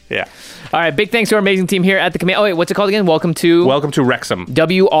tape. Yeah. All right, big thanks to our amazing team here at the Command. Oh, wait, what's it called again? Welcome to Wrexham.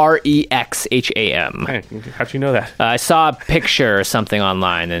 WREXHAM. Hey, how'd you know that? I saw a picture or something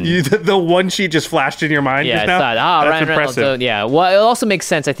online. And the one sheet just flashed in your mind just now? I thought, Ryan Reynolds. So, yeah, well, it also makes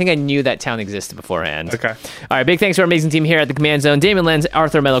sense. I think I knew that town existed beforehand. Okay. All right, big thanks to our amazing team here at the Command Zone. Damon Lenz,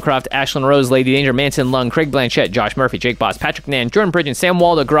 Arthur Mellowcroft, Ashlyn Rose, Lady Danger, Manson Lung, Craig Blanchett, Josh Murphy, Jake Boss, Patrick Nan, Jordan Bridgen, Sam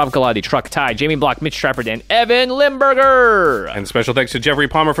Waldo, Gaurav Galati, Truck Ty, Jamie Block, Mitch Trafford, and Evan Limburger. And special thanks to Jeffrey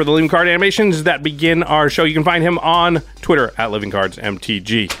Palmer for the Living Card animations that begin our show. You can find him on Twitter at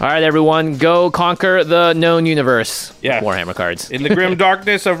LivingCardsMTG. All right, everyone, go conquer the known universe. Yeah. Warhammer cards. In the grim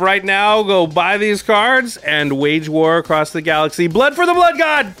darkness of right now, go buy these cards and wage war across the galaxy. Blood for the Blood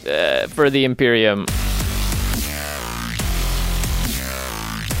God! For the Imperium.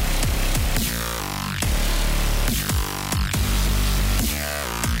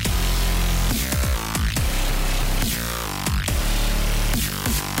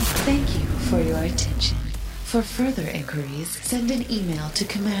 Thank you for your attention. For further inquiries, send an email to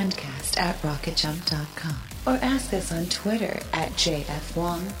commandcast@rocketjump.com or ask us on Twitter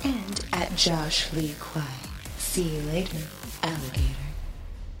 @JFWong and @JoshLeeQuai. See you later, alligator.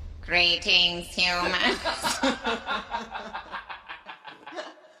 Greetings, humans.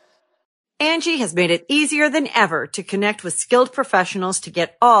 Angie has made it easier than ever to connect with skilled professionals to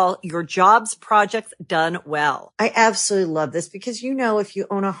get all your jobs projects done well. I absolutely love this because, if you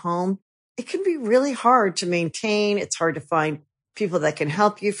own a home, it can be really hard to maintain. It's hard to find people that can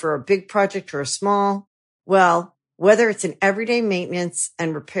help you for a big project or a small. Well, whether it's in everyday maintenance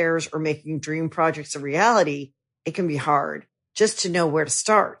and repairs or making dream projects a reality, it can be hard just to know where to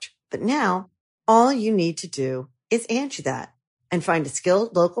start. But now all you need to do is Angie that and find a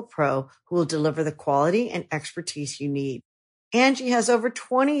skilled local pro who will deliver the quality and expertise you need. Angie has over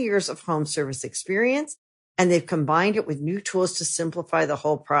 20 years of home service experience, and they've combined it with new tools to simplify the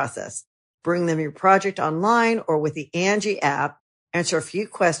whole process. Bring them your project online or with the Angie app, answer a few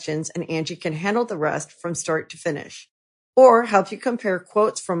questions, and Angie can handle the rest from start to finish. Or help you compare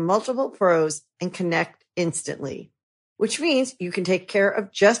quotes from multiple pros and connect instantly, which means you can take care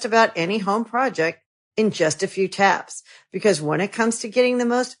of just about any home project in just a few taps. Because when it comes to getting the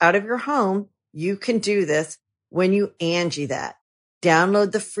most out of your home, you can do this when you Angie that.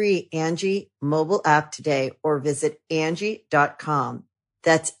 Download the free Angie mobile app today or visit Angie.com.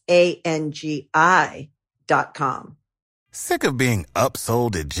 That's ANGI.com. Sick of being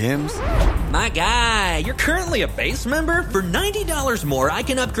upsold at gyms? My guy, you're currently a base member? For $90 more, I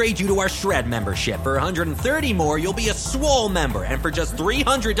can upgrade you to our Shred membership. For $130 more, you'll be a Swole member. And for just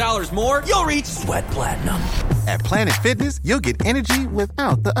 $300 more, you'll reach Sweat Platinum. At Planet Fitness, you'll get energy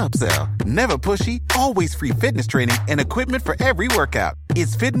without the upsell. Never pushy, always free fitness training and equipment for every workout.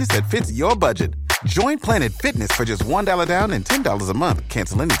 It's fitness that fits your budget. Join Planet Fitness for just $1 down and $10 a month.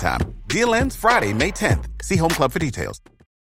 Cancel anytime. Deal ends Friday, May 10th. See Home Club for details.